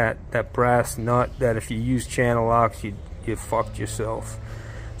valve, that brass nut that if you use channel locks you fucked yourself.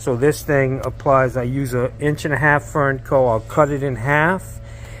 So this thing applies. I use an 1.5 inch fern co. I'll cut it in half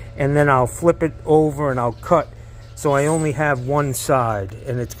and then I'll flip it over and I'll cut so I only have one side,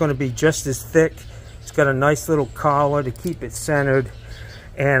 and it's going to be just as thick. It's got a nice little collar to keep it centered,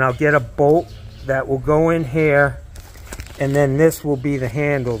 and I'll get a bolt that will go in here, and then this will be the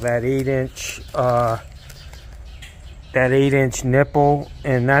handle, that 8-inch nipple,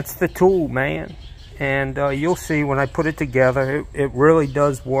 and that's the tool, man. And you'll see when I put it together, it really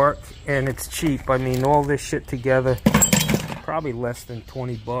does work, and it's cheap. I mean, all this shit together, probably less than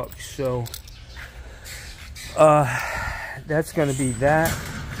 20 bucks. So that's gonna be that.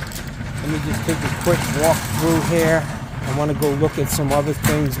 Let me just take a quick walk through here. I want to go look at some other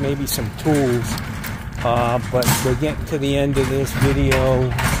things, maybe some tools. But we're getting to the end of this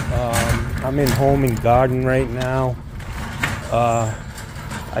video. I'm in Home and Garden right now.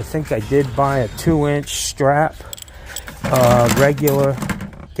 I think I did buy a 2-inch strap, regular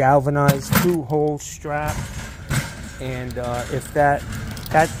galvanized 2-hole strap. And if that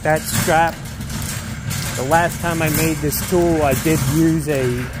strap, the last time I made this tool, I did use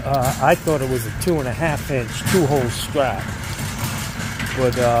I thought it was a 2.5 inch 2-hole strap.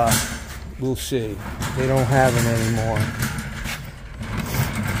 But we'll see. They don't have it anymore.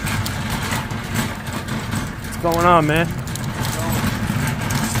 What's going on, man?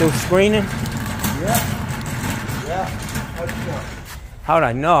 Still screening? Yeah. How'd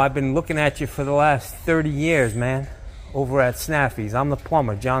I know? I've been looking at you for the last 30 years, man. Over at Snaffy's. I'm the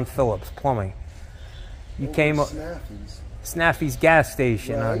plumber, John Phillips Plumbing. You came up Snaffy's gas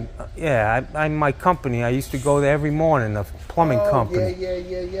station. Right. I'm my company. I used to go there every morning, the plumbing company.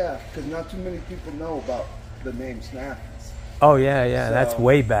 Yeah. Because not too many people know about the name Snaffy's. Oh, yeah. So, that's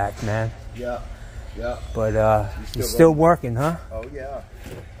way back, man. Yeah. But you're still working, huh? Oh, yeah.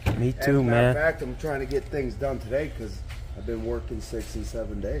 Me too, and man. Matter of fact, I'm trying to get things done today because I've been working 6 and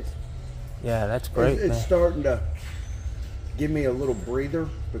 7 days. Yeah, that's great, It's man. starting to give me a little breather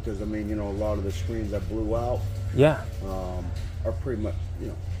because, I mean, you know, a lot of the screens I blew out are pretty much, you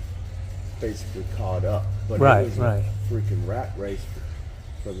know, basically caught up. But it was a freaking rat race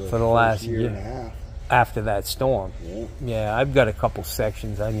for the last year and a half. After that storm. Yeah. I've got a couple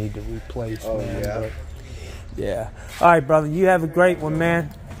sections I need to replace, man. Yeah. But Yeah. All right, brother. You have a great one,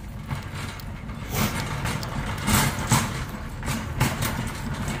 man.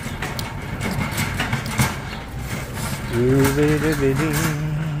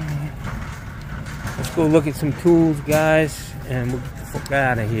 Let's go look at some tools, guys, and we'll get the fuck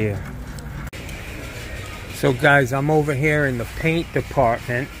out of here. So, guys, I'm over here in the paint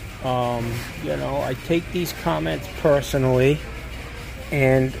department. You know, I take these comments personally,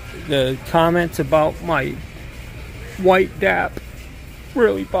 and the comments about my white DAP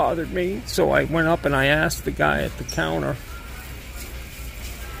really bothered me. So I went up and I asked the guy at the counter.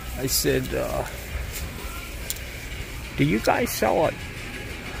 I said, do you guys sell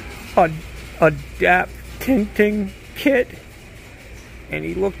a DAP tinting kit? And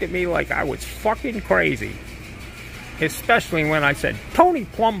he looked at me like I was fucking crazy. Especially when I said, Tony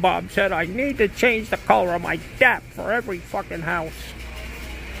Plumbob said I need to change the color of my DAP for every fucking house.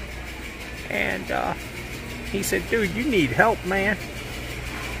 And he said, dude, you need help, man.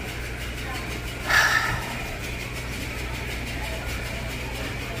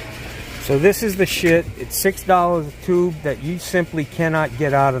 So this is the shit. It's $6 a tube that you simply cannot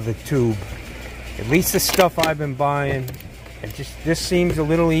get out of the tube. At least the stuff I've been buying. This seems a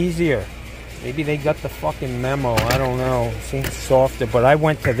little easier. Maybe they got the fucking memo. I don't know. It seems softer. But I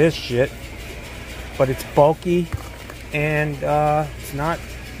went to this shit. But it's bulky. And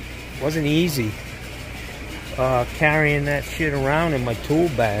wasn't easy carrying that shit around in my tool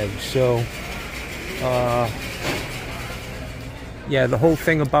bag. So, yeah, the whole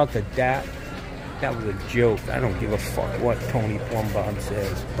thing about the DAP, that was a joke. I don't give a fuck what Tony Plumbob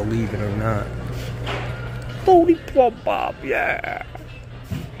says, believe it or not. Tony Plumbob, yeah.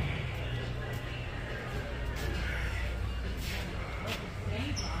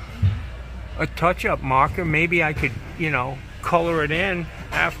 A touch-up marker, maybe I could, you know, color it in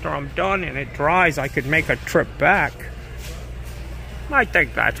after I'm done and it dries. I could make a trip back. I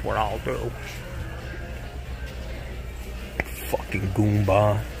think that's what I'll do. Fucking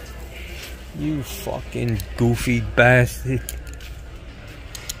Goomba. You fucking goofy bastard.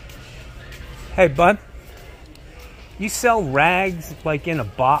 Hey, bud. You sell rags like in a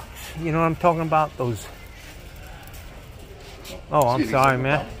box? You know what I'm talking about? Those. Oh, I'm sorry,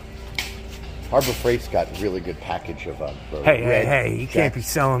 man. Harbor Freight's got a really good package of hey, you can't be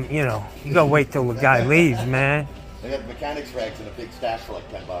selling, you know. You gotta wait till the guy leaves, man. They have mechanics rags in a big stash for like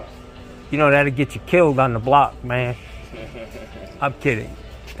 $10. You know, that'll get you killed on the block, man. I'm kidding.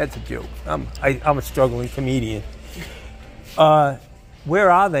 That's a joke. I'm a struggling comedian. Where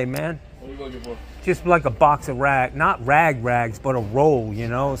are they, man? What are you looking for? Just like a box of not rags, but a roll, you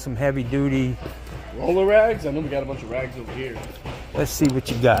know, some heavy duty. Roller rags? I know we got a bunch of rags over here. Let's see what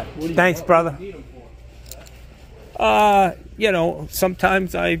you got. Thanks, brother. You know,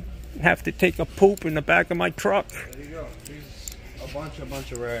 sometimes I have to take a poop in the back of my truck. There you go. Here's a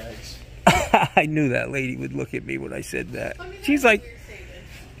bunch of rags. I knew that lady would look at me when I said that. She's like,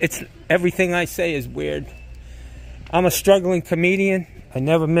 it's everything I say is weird. I'm a struggling comedian. I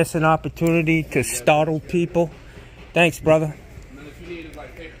never miss an opportunity to startle people. Thanks, brother. And then if you need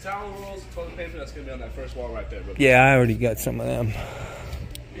like paper towel rolls, toilet paper, that's gonna be on that first wall right there. Brother. Yeah, I already got some of them.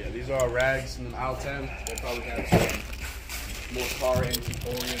 Yeah, these are rags in aisle 10. They probably have some more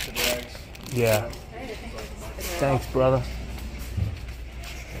car-oriented rags. Yeah. Thanks, brother.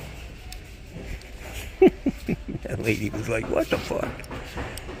 That lady was like, what the fuck?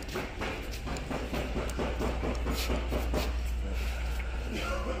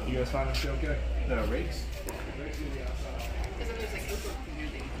 You guys find this shit okay? The rakes?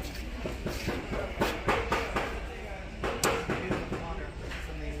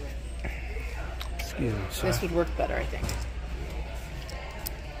 Excuse me, sir. This would work better, I think.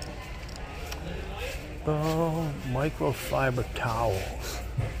 Oh, microfiber towels.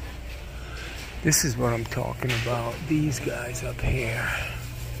 This is what I'm talking about. These guys up here.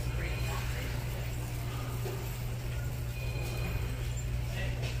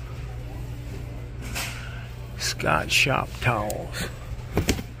 Scott Shop towels.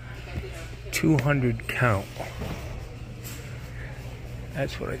 200 count.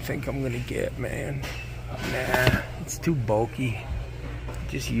 That's what I think I'm gonna get, man. Nah, it's too bulky.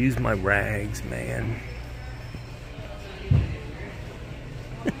 Just use my rags, man.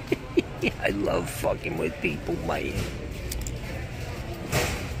 I love fucking with people, man.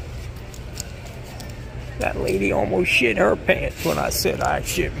 That lady almost shit her pants when I said I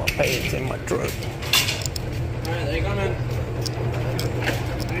shit my pants in my truck. Alright, there you go, man.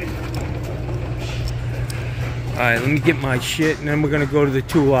 Alright, let me get my shit and then we're gonna go to the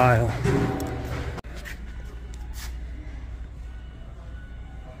tool aisle.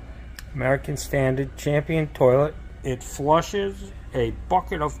 American Standard Champion toilet. It flushes a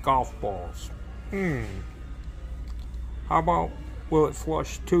bucket of golf balls. How about, will it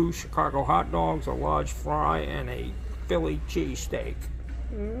flush 2 Chicago hot dogs, a large fry, and a Philly cheesesteak?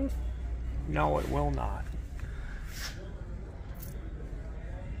 No, it will not.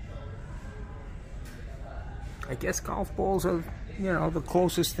 I guess golf balls are, you know, the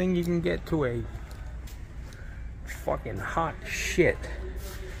closest thing you can get to a fucking hot shit.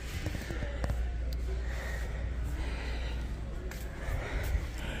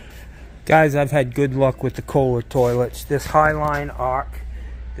 Guys, I've had good luck with the Kohler toilets. This Highline Arc,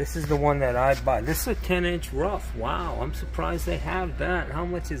 this is the one that I buy. This is a 10-inch rough. Wow, I'm surprised they have that. How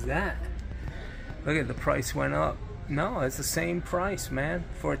much is that? Look at the price went up. No, it's the same price, man,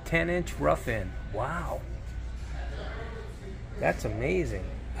 for a 10-inch rough in. Wow. That's amazing.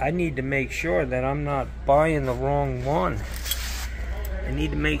 I need to make sure that I'm not buying the wrong one. I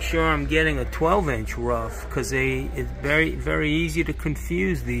need to make sure I'm getting a 12-inch rough, because it's very, very easy to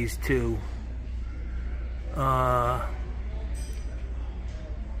confuse these two. Wow,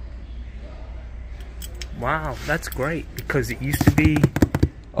 that's great, because it used to be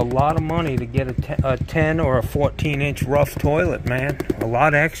a lot of money to get a 10 or a 14-inch rough toilet, man. A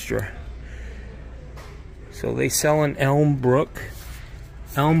lot extra. So they sell an Elmbrook.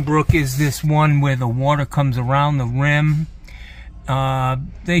 Elmbrook is this one where the water comes around the rim.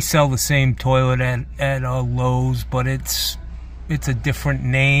 They sell the same toilet at Lowe's, but it's a different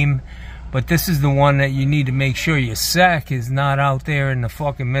name. But this is the one that you need to make sure your sack is not out there in the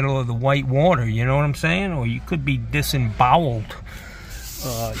fucking middle of the white water. You know what I'm saying? Or you could be disemboweled.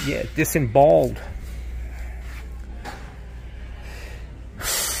 Yeah, disemboweled.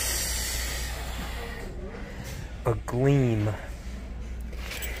 A Gleam.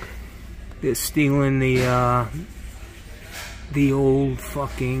 They're stealing the old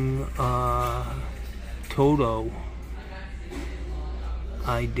fucking Toto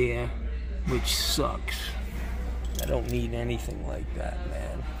idea, which sucks. I don't need anything like that,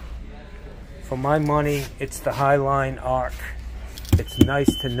 man. For my money, it's the Highline Arc. It's nice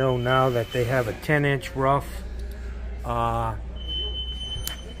to know now that they have a 10-inch rough.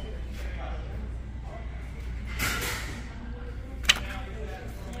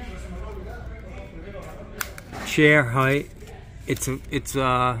 Chair height. It's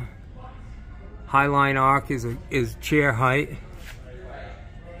Highline Arc is chair height.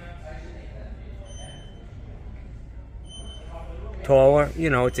 Taller, you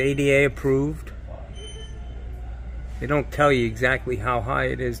know, it's ADA approved. They don't tell you exactly how high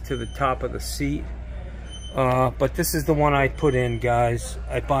it is to the top of the seat. But this is the one I put in, guys.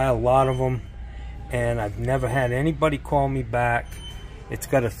 I buy a lot of them, and I've never had anybody call me back. It's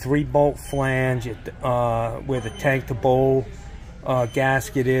got a 3-bolt flange where the tank to bowl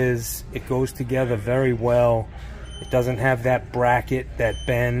gasket is. It goes together very well. It doesn't have that bracket that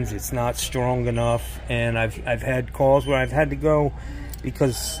bends. It's not strong enough. And I've had calls where I've had to go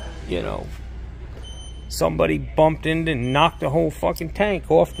because, you know, somebody bumped into and knocked the whole fucking tank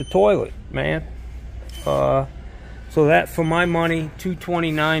off the toilet, man. So that, for my money,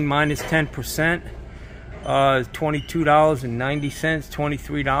 $229 minus 10%. $22.90,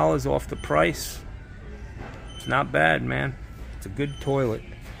 $23 off the price. It's not bad, man. It's a good toilet.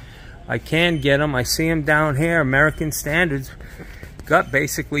 I can get them. I see them down here. American Standards got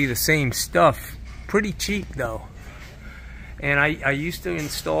basically the same stuff. Pretty cheap, though. And I used to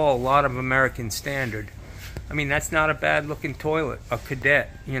install a lot of American Standard. I mean, that's not a bad looking toilet. A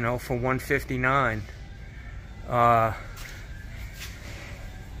Cadet, you know, for $159.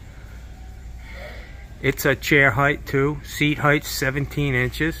 It's a chair height too. Seat height 17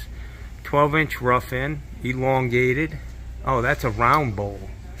 inches. 12-inch rough in. Elongated. Oh, that's a round bowl.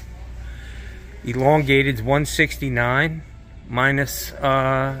 Elongated's $169 minus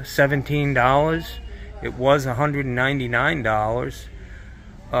 $17. It was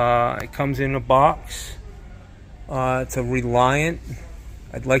 $199. It comes in a box. It's a Reliant.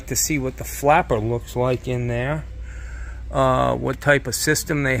 I'd like to see what the flapper looks like in there. What type of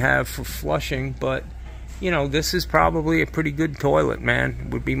system they have for flushing, but you know, this is probably a pretty good toilet,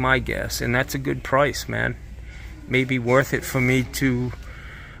 man, would be my guess. And that's a good price, man. Maybe worth it for me to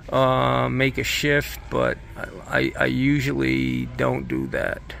make a shift, but I usually don't do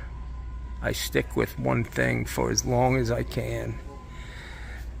that. I stick with one thing for as long as I can,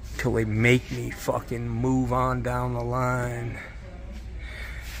 till they make me fucking move on down the line.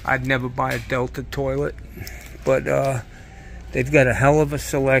 I'd never buy a Delta toilet, but they've got a hell of a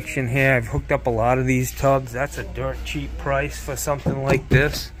selection here. I've hooked up a lot of these tubs. That's a dirt cheap price for something like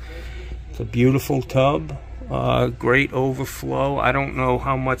this. It's a beautiful tub. Great overflow. I don't know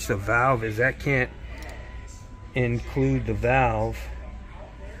how much the valve is. That can't include the valve.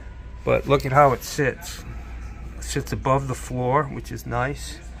 But look at how it sits. It sits above the floor, which is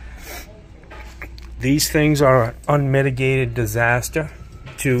nice. These things are an unmitigated disaster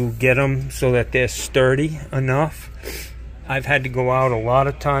to get them so that they're sturdy enough. I've had to go out a lot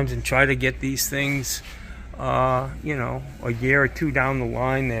of times and try to get these things, you know, a year or two down the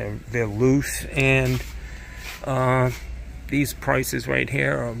line. They're loose, and these prices right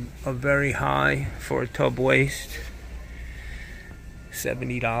here are very high for a tub waist.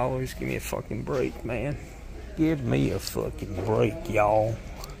 $70. Give me a fucking break, man. Give me a fucking break, y'all.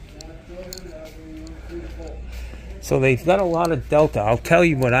 So they've got a lot of Delta. I'll tell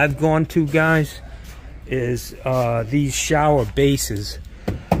you what I've gone to, guys, is these shower bases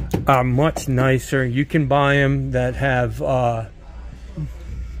are much nicer. You can buy them that have, I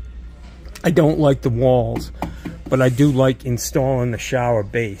don't like the walls, but I do like installing the shower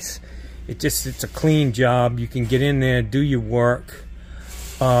base. It's a clean job. You can get in there, do your work.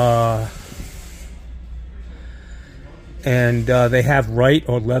 And they have right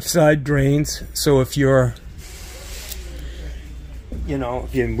or left side drains. So if you're, you know,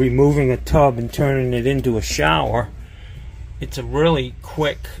 if you're removing a tub and turning it into a shower, it's a really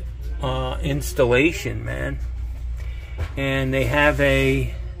quick installation, man. And they have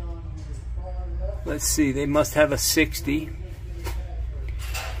a, let's see, they must have a 60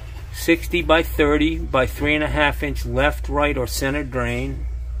 by 30 by 3.5 inch left, right, or center drain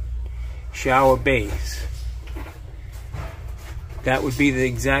shower base. That would be the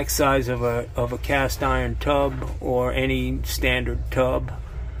exact size of a cast iron tub or any standard tub.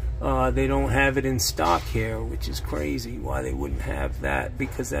 They don't have it in stock here, which is crazy why they wouldn't have that,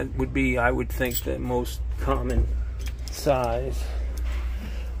 because that would be, I would think, the most common size.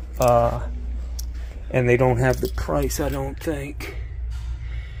 And they don't have the price, I don't think.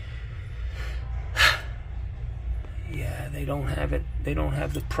 Yeah, they don't have it. They don't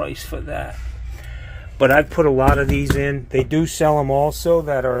have the price for that. But I've put a lot of these in. They do sell them also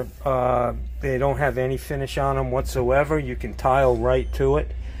that are, they don't have any finish on them whatsoever. You can tile right to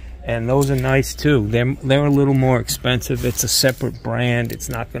it. And those are nice too. They're a little more expensive. It's a separate brand. It's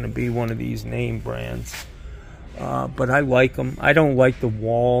not going to be one of these name brands. But I like them. I don't like the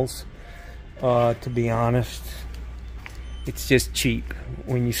walls, to be honest. It's just cheap.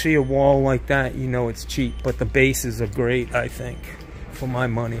 When you see a wall like that, you know it's cheap. But the bases are great, I think. For my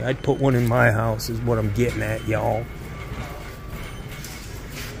money, I'd put one in my house, is what I'm getting at, y'all.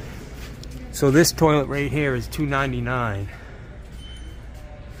 So this toilet right here is $2.99.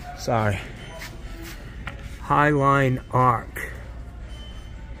 Sorry. Highline Arc.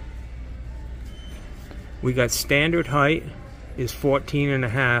 We got standard height is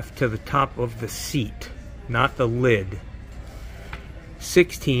 14.5 to the top of the seat, not the lid.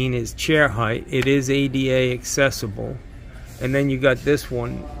 16 is chair height. It is ADA accessible. And then you got this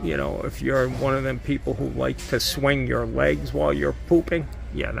one, you know, if you're one of them people who like to swing your legs while you're pooping,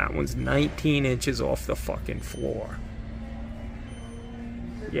 yeah, that one's 19 inches off the fucking floor.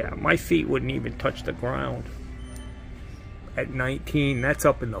 Yeah, my feet wouldn't even touch the ground. At 19, that's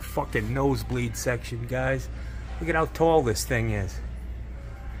up in the fucking nosebleed section, guys. Look at how tall this thing is.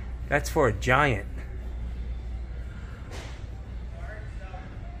 That's for a giant.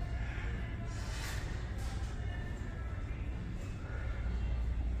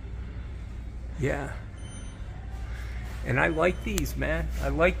 Yeah, and I like these, man. I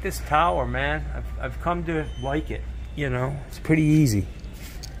like this tower, man. I've come to like it, you know. It's pretty easy.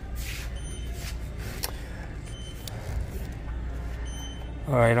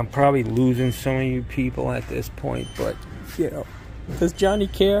 Alright, I'm probably losing some of you people at this point, but, you know, does Johnny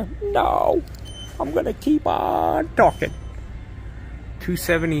care? No. I'm gonna keep on talking.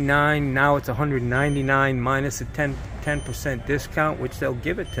 $279, now it's $199 minus a 10% discount, which they'll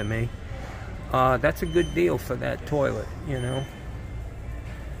give it to me. That's a good deal for that toilet, you know.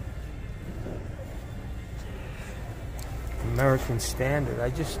 American Standard.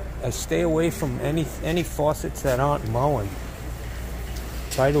 I stay away from any faucets that aren't mowing.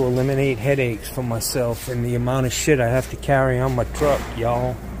 Try to eliminate headaches for myself and the amount of shit I have to carry on my truck,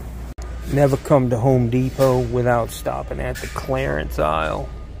 y'all. Never come to Home Depot without stopping at the clearance aisle.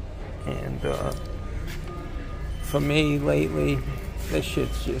 And for me lately, this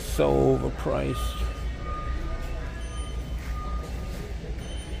shit's just so overpriced.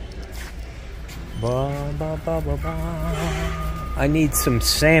 Ba, ba, ba, ba, ba. I need some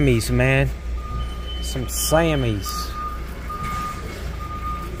Sammys, man. Some Sammys.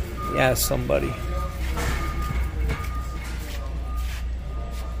 Yeah, somebody.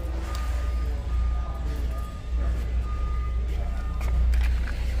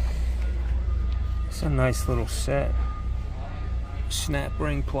 It's a nice little set. Snap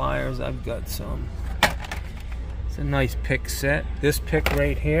ring pliers, I've got some. It's a nice pick set. This pick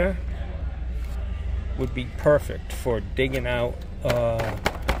right here would be perfect for digging out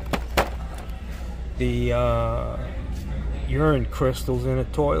the urine crystals in a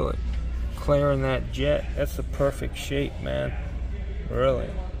toilet. Clearing that jet. That's the perfect shape, man.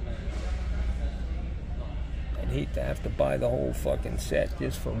 Really. I'd hate to have to buy the whole fucking set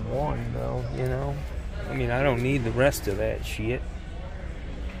just for one, though, you know? I mean, I don't need the rest of that shit.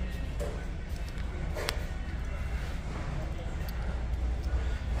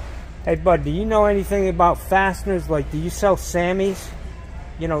 Hey, bud, do you know anything about fasteners? Like, do you sell Sammys?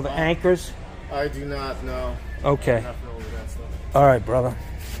 You know, the anchors? I do not know. Okay. I have to know that stuff. All right, brother.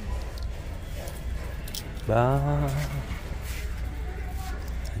 Bye.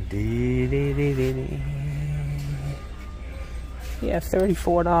 Yeah,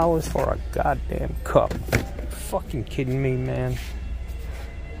 $34 for a goddamn cup. Fucking kidding me, man.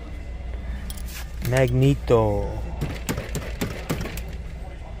 Magneto.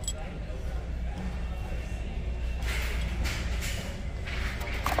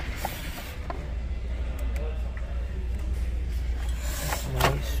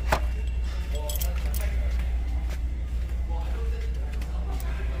 Nice.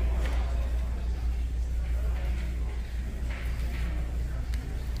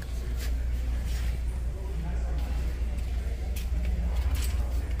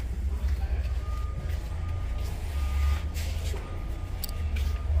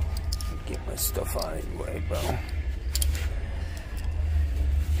 Get my stuff out of the way, bro.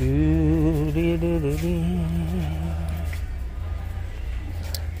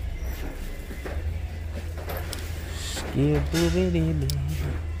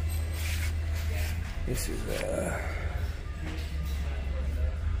 This is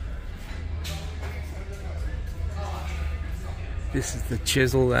this is the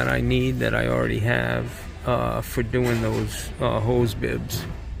chisel that I need, that I already have for doing those hose bibs.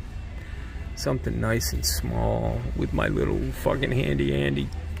 Something nice and small with my little fucking handy Andy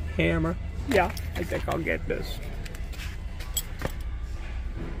hammer. Yeah, I think I'll get this.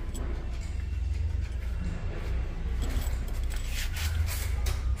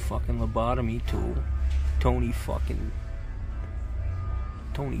 Fucking lobotomy tool. Tony fuck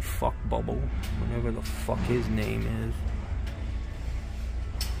Bubble, whatever the fuck his name is.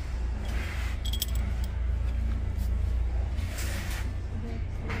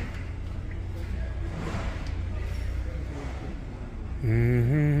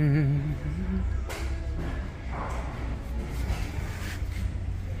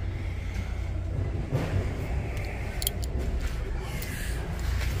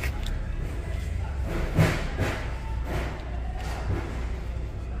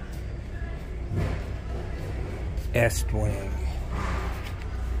 Estwing.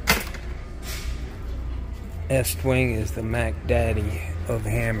 Estwing is the Mac Daddy of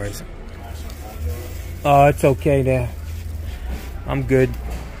hammers. Oh, it's okay there. I'm good.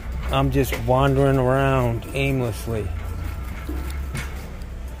 I'm just wandering around aimlessly.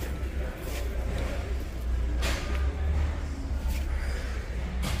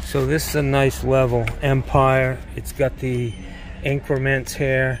 So this is a nice level. Empire. It's got the increments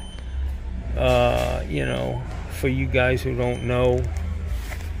here. You know, for you guys who don't know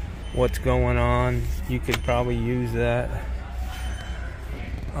what's going on, you could probably use that.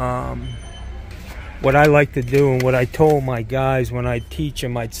 What I like to do, and what I told my guys when I teach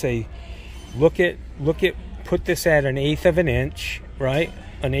them, I'd say, look at, put this at 1/8 of an inch, right?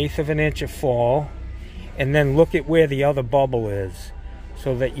 1/8 of an inch of fall, and then look at where the other bubble is,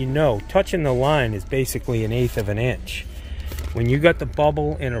 so that you know, touching the line is basically 1/8 of an inch. When you got the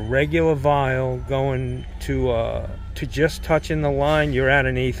bubble in a regular vial going to just touching the line, you're at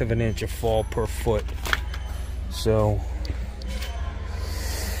 1/8 of an inch of fall per foot. So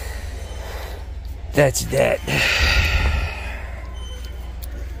that's that.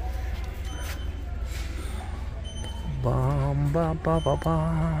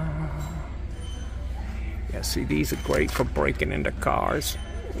 Yeah, see, these are great for breaking into cars.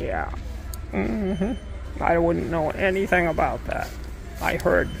 Yeah. I wouldn't know anything about that. I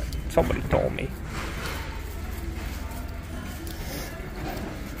heard, somebody told me.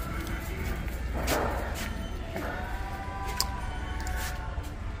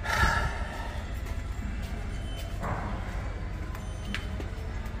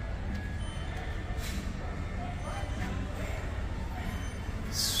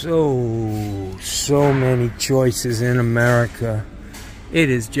 So many choices in America. It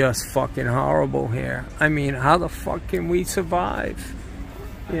is just fucking horrible here. I mean, how the fuck can we survive?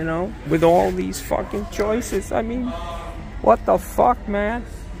 You know, with all these fucking choices. I mean, what the fuck, man?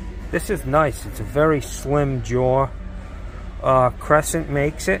 This is nice. It's a very slim jaw. Crescent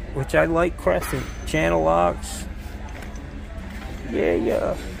makes it, which I like Crescent. Channel locks.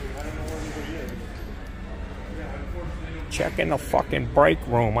 Yeah. Checking the fucking break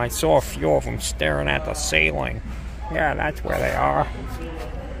room. I saw a few of them staring at the ceiling. Yeah, that's where they are.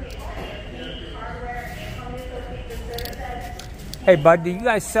 Hey, bud, do you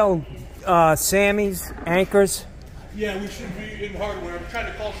guys sell Sammy's anchors? Yeah, we should be in hardware. I'm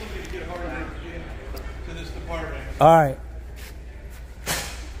trying to call somebody to get hardware to this department. All right.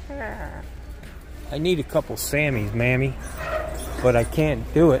 I need a couple Sammys, mammy, but I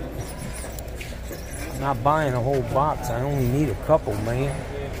can't do it. I'm not buying a whole box. I only need a couple, man.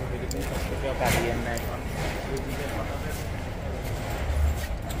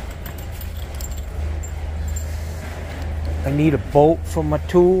 I need a bolt for my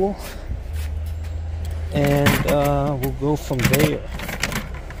tool, and we'll go from there.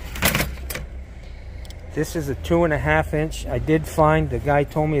 This is a 2.5 inch. I did find, the guy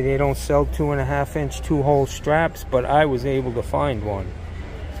told me they don't sell 2.5 inch 2-hole straps, but I was able to find one.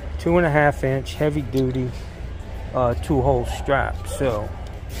 2.5 inch heavy duty 2-hole strap. So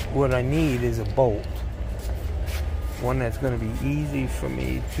what I need is a bolt. One that's going to be easy for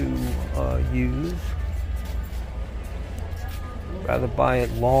me to use. Rather buy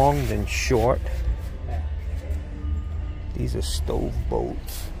it long than short. These are stove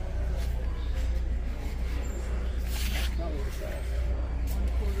bolts.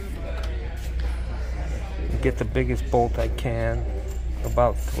 Get the biggest bolt I can,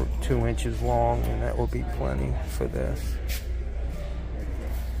 about 2 inches long, and that will be plenty for this.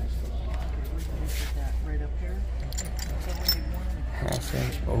 Half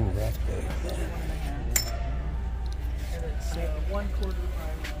inch. Oh, that's big. And it's 1/4 by 1.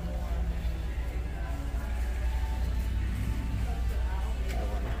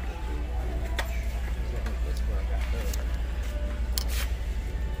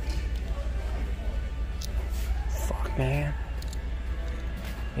 Fuck, man.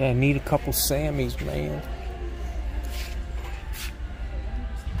 Yeah, I need a couple Sammys, man.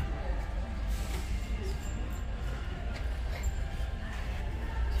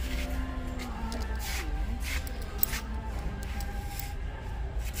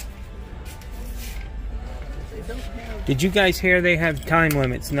 Did you guys hear they have time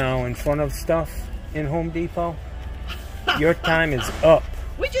limits now in front of stuff in Home Depot? Your time is up.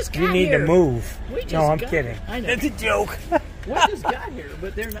 We just got You need here. to move. We just No, I'm got kidding. Here. I know. It's a joke. We just got here,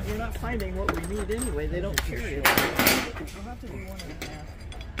 but we're not finding what we need anyway. They don't carry it. It'll have to be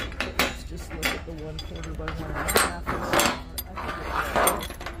 1.5. Let's just look at the 1/4 by 1.5.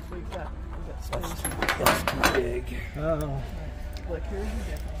 We've got space. That's too big. Oh. Look, here's the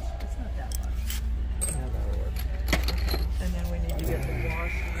difference. It's not that much. Yeah, that'll work. And then we need to get the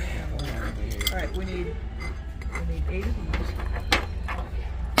washer. All right, we need 8 of these.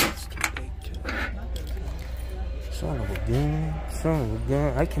 That's too big too. Son of a gun. Son of a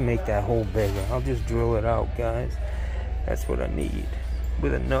gun. I can make that hole bigger. I'll just drill it out, guys. That's what I need.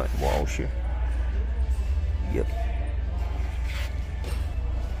 With a nut washer. Yep.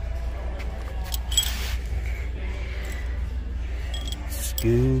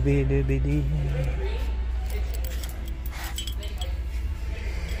 Scooby-Dooby-Doo.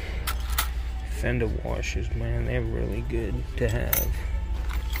 Fender washers, man, they're really good to have.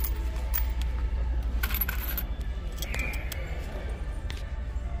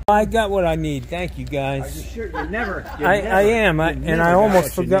 I got what I need. Thank you, guys. Are you sure? I am, and I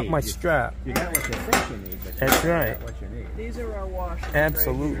almost forgot my strap. You got what you think you need, but That's right. you got what you need. These are our washers.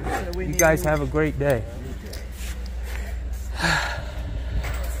 Absolutely. Right here. So You guys have a great day. I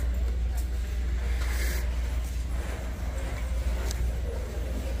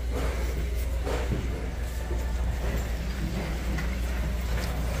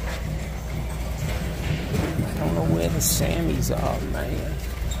don't know where the Sammys are, man.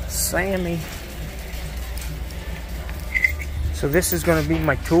 Sammy. So this is going to be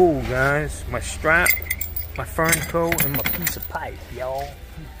my tool, guys. My strap, my fern toe, and my piece of pipe, y'all.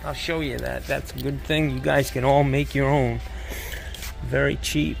 I'll show you that. That's a good thing. You guys can all make your own. Very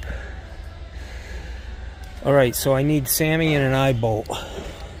cheap. Alright, so I need Sammy and an eye bolt.